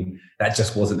 2016, that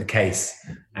just wasn't the case.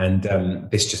 And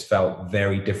this just felt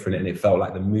very different. And it felt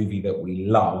like the movie that we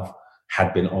love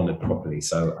had been honored properly.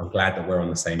 So I'm glad that we're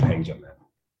on the same page on that.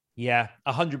 Yeah,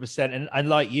 100%. And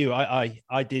like you,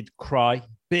 I did cry,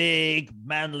 big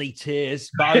manly tears,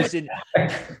 but I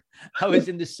was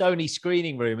in the Sony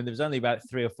screening room, and there was only about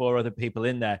 3 or 4 other people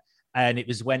in there. And it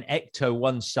was when Ecto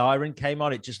 1 Siren came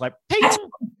on, it just like, ping!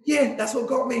 Yeah, that's what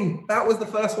got me. That was the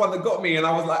first one that got me. And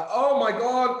I was like, oh my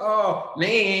God, I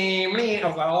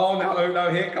was like, oh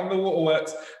no, here come the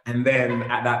waterworks. And then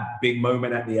at that big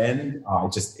moment at the end,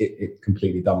 it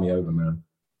completely done me over, man.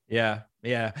 Yeah.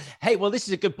 Hey, well, this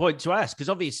is a good point to ask, because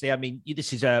obviously, I mean,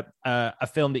 this is a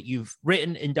film that you've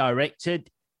written and directed,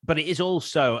 but it is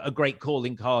also a great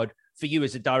calling card for you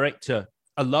as a director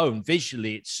alone.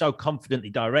 Visually, it's so confidently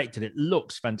directed. It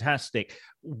looks fantastic.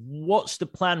 What's the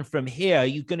plan from here? Are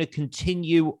you going to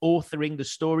continue authoring the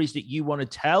stories that you want to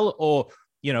tell? Or,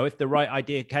 if the right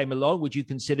idea came along, would you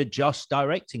consider just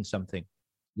directing something?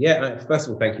 Yeah, first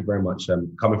of all, thank you very much.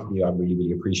 Coming from you, I really,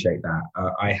 really appreciate that.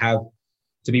 I have,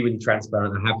 to be really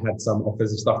transparent, I have had some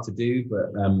offers of stuff to do,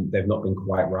 but they've not been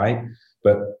quite right.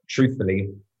 But truthfully,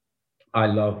 I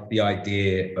love the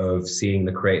idea of seeing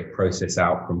the creative process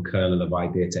out from kernel of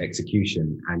idea to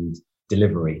execution and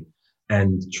delivery.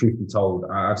 And truth be told,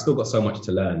 I've still got so much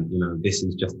to learn. This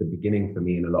is just the beginning for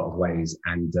me in a lot of ways.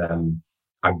 And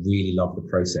I really love the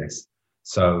process.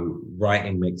 So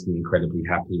writing makes me incredibly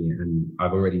happy. And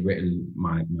I've already written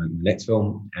my next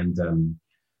film. And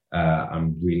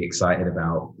I'm really excited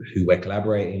about who we're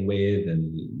collaborating with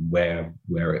and where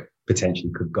it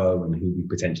potentially could go and who we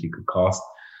potentially could cast.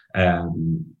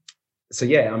 So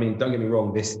yeah, I mean, don't get me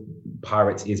wrong, this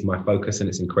Pirates is my focus and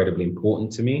it's incredibly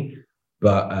important to me,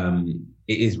 but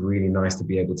it is really nice to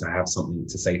be able to have something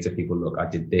to say to people, look, I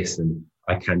did this and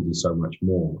I can do so much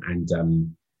more.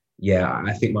 And yeah,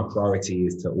 I think my priority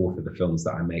is to author the films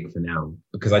that I make for now,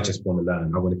 because I just want to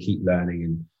learn. I want to keep learning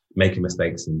and making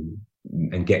mistakes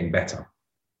and getting better.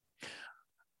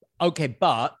 Okay,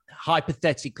 but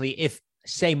hypothetically, if,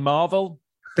 say, Marvel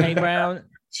came around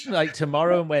like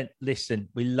tomorrow and went, listen,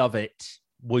 we love it,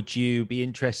 would you be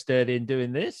interested in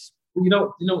doing this? You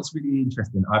know what's really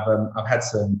interesting? I've had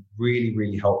some really,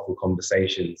 really helpful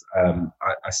conversations.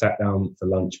 I sat down for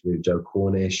lunch with Joe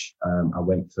Cornish. I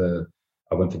went for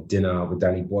dinner with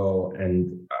Danny Boyle,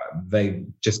 and they've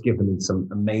just given me some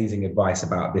amazing advice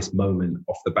about this moment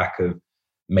off the back of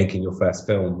making your first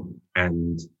film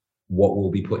and what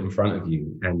will be put in front of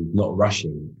you, and not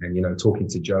rushing. And, you know, talking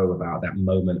to Joe about that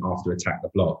moment after Attack the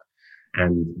Block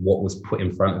and what was put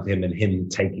in front of him, and him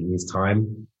taking his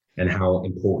time, and how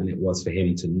important it was for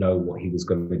him to know what he was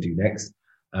going to do next.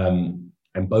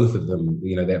 And both of them,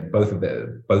 you know, both of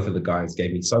the guys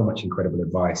gave me so much incredible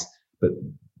advice. But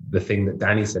the thing that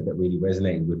Danny said that really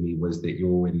resonated with me was that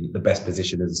you're in the best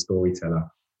position as a storyteller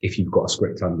if you've got a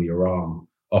script under your arm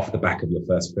off the back of your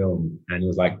first film. And he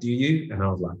was like, do you? And I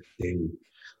was like, I do.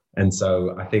 And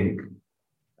so I think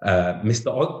Mr.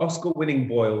 Oscar-winning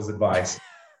Boyle's advice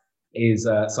is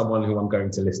someone who I'm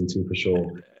going to listen to for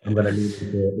sure. I'm going to lean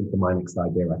into my next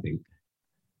idea, I think.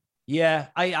 Yeah,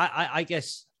 I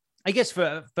guess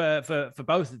for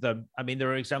both of them, I mean, there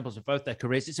are examples of both their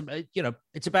careers. It's, you know,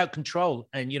 it's about control.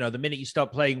 And, you know, the minute you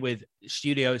start playing with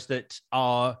studios that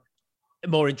are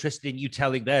more interested in you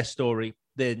telling their story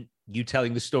than you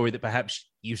telling the story that perhaps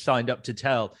you signed up to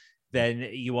tell, then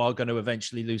you are going to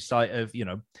eventually lose sight of, you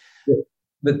know.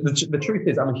 The truth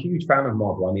is, I'm a huge fan of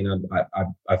Marvel. I mean,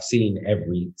 I've seen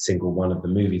every single one of the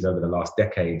movies over the last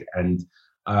decade, and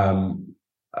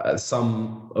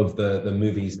some of the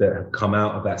movies that have come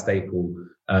out of that staple,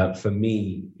 for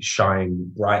me,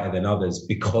 shine brighter than others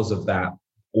because of that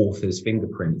author's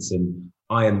fingerprints. And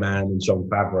Iron Man and Jon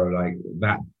Favreau, like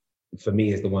that, for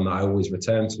me, is the one that I always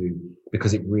return to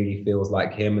because it really feels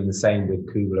like him. And the same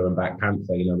with Coogler and Black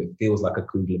Panther. You know, it feels like a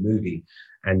Coogler movie.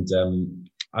 And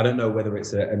I don't know whether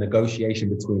it's a negotiation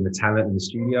between the talent and the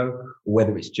studio, or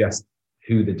whether it's just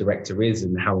who the director is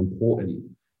and how important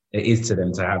it is to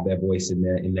them to have their voice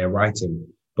in their writing.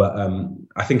 But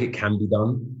I think it can be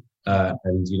done.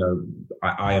 And, you know,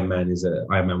 Iron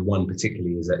Man 1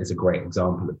 particularly is a great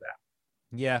example of that.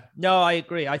 Yeah, no, I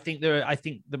agree. I think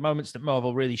the moments that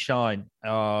Marvel really shine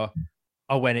are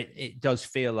when it does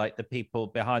feel like the people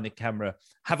behind the camera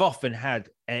have often had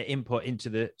input into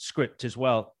the script as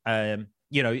well.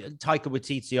 You know, Taika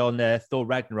Waititi on Thor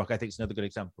Ragnarok, I think, is another good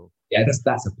example. Yeah,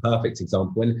 that's a perfect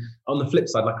example. And on the flip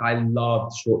side, like, I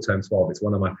loved Short Term 12. It's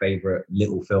one of my favorite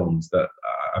little films that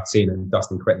I've seen, and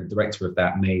Dustin Cretton, the director of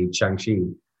that, made Shang-Chi.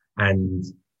 And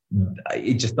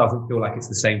it just doesn't feel like it's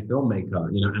the same filmmaker,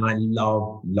 you know, and I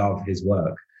love his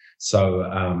work. So,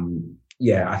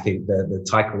 yeah, I think the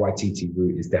Taika Waititi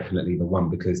route is definitely the one,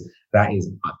 because that is,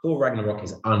 Thor Ragnarok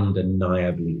is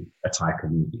undeniably a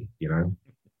Taika movie, you know?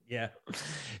 Yeah.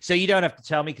 So you don't have to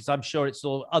tell me, because I'm sure it's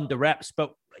all under wraps,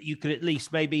 but you could at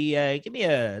least maybe give me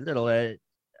a little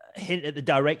hint at the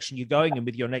direction you're going in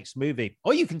with your next movie.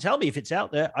 Or you can tell me if it's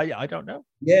out there. I don't know.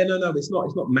 Yeah, no, it's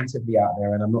not massively out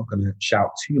there, and I'm not going to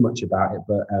shout too much about it,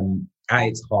 but at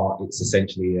its heart, it's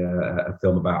essentially a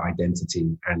film about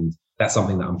identity, and that's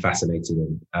something that I'm fascinated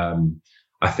in.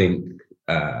 I think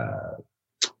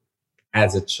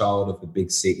as a child of the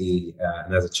big city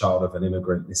and as a child of an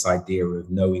immigrant, this idea of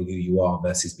knowing who you are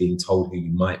versus being told who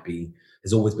you might be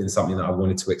has always been something that I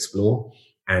wanted to explore.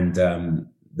 And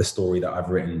the story that I've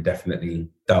written definitely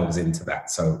delves into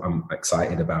that. So I'm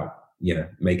excited about, you know,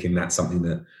 making that something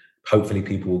that hopefully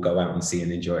people will go out and see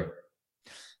and enjoy.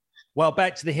 Well,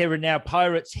 back to the here and now.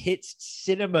 Pirates hits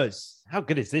cinemas. How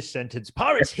good is this sentence?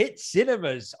 Pirates hit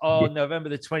cinemas on November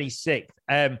the 26th.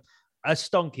 A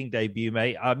stonking debut,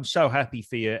 mate. I'm so happy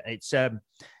for you.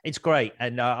 It's great.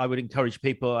 And I would encourage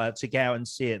people to go out and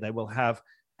see it. They will have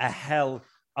a hell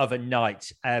of a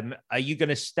night. Are you going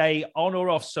to stay on or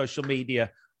off social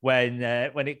media when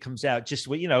it comes out? Just,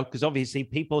 you know, because obviously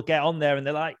people get on there and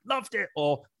they're like, loved it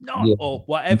or not, or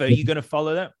whatever. Are you going to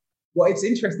follow that? Well, it's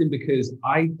interesting because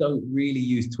I don't really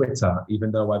use Twitter,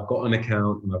 even though I've got an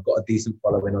account and I've got a decent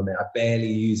following on there. I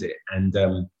barely use it. And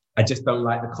I just don't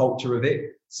like the culture of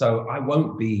it. So I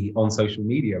won't be on social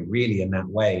media really in that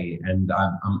way. And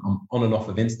I'm on and off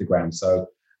of Instagram. So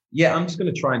yeah, I'm just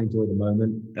going to try and enjoy the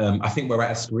moment. I think we're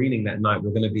at a screening that night.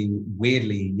 We're going to be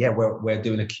weirdly, we're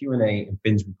doing a Q&A in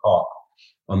Finsbury Park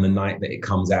on the night that it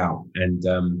comes out. And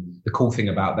the cool thing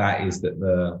about that is that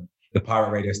the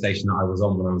pirate radio station that I was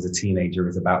on when I was a teenager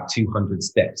is about 200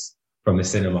 steps from the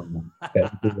cinema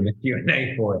that we're doing a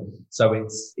Q&A for it. So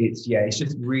it's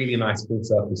just really nice full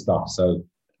circle stuff. So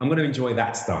I'm going to enjoy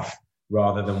that stuff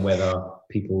rather than whether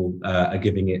people are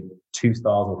giving it 2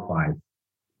 stars or 5.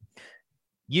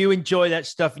 You enjoy that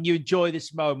stuff and you enjoy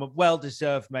this moment. Well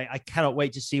deserved, mate. I cannot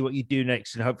wait to see what you do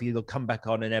next, and hopefully you'll come back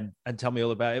on and tell me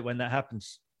all about it when that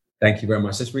happens. Thank you very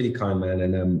much. That's really kind, man.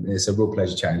 And it's a real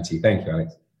pleasure chatting to you. Thank you,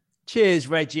 Alex. Cheers,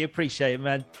 Reggie. Appreciate it,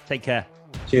 man. Take care.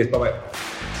 Cheers. Bye-bye.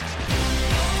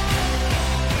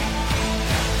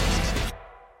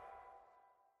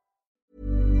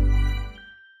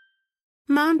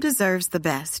 Mom deserves the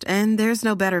best, and there's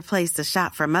no better place to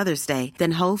shop for Mother's Day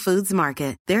than Whole Foods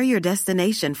Market. They're your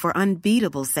destination for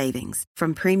unbeatable savings,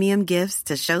 from premium gifts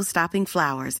to show-stopping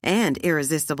flowers and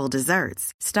irresistible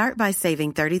desserts. Start by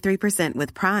saving 33%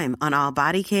 with Prime on all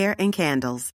body care and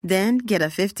candles. Then get a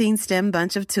 15-stem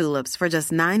bunch of tulips for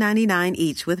just $9.99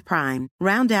 each with Prime.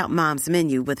 Round out Mom's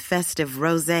menu with festive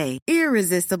rosé,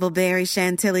 irresistible berry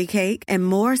chantilly cake, and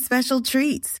more special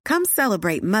treats. Come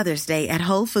celebrate Mother's Day at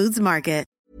Whole Foods Market.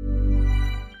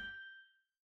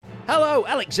 Hello,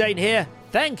 Alex Zane here.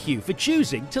 Thank you for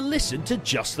choosing to listen to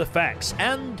Just the Facts.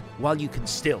 And while you can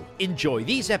still enjoy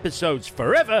these episodes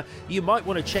forever, you might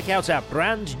want to check out our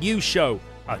brand new show,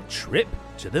 A Trip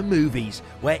to the Movies,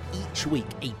 where each week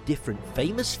a different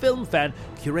famous film fan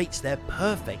curates their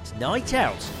perfect night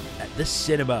out at the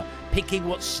cinema, picking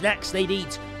what snacks they'd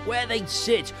eat, where they'd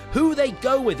sit, who they'd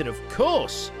go with, and of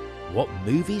course, what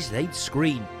movies they'd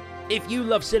screen. If you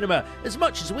love cinema as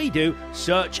much as we do,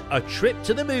 search A Trip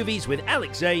to the Movies with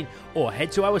Alex Zane or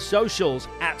head to our socials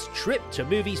at Trip to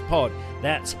Movies Pod.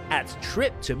 That's at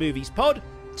Trip to Movies Pod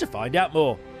to find out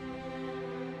more.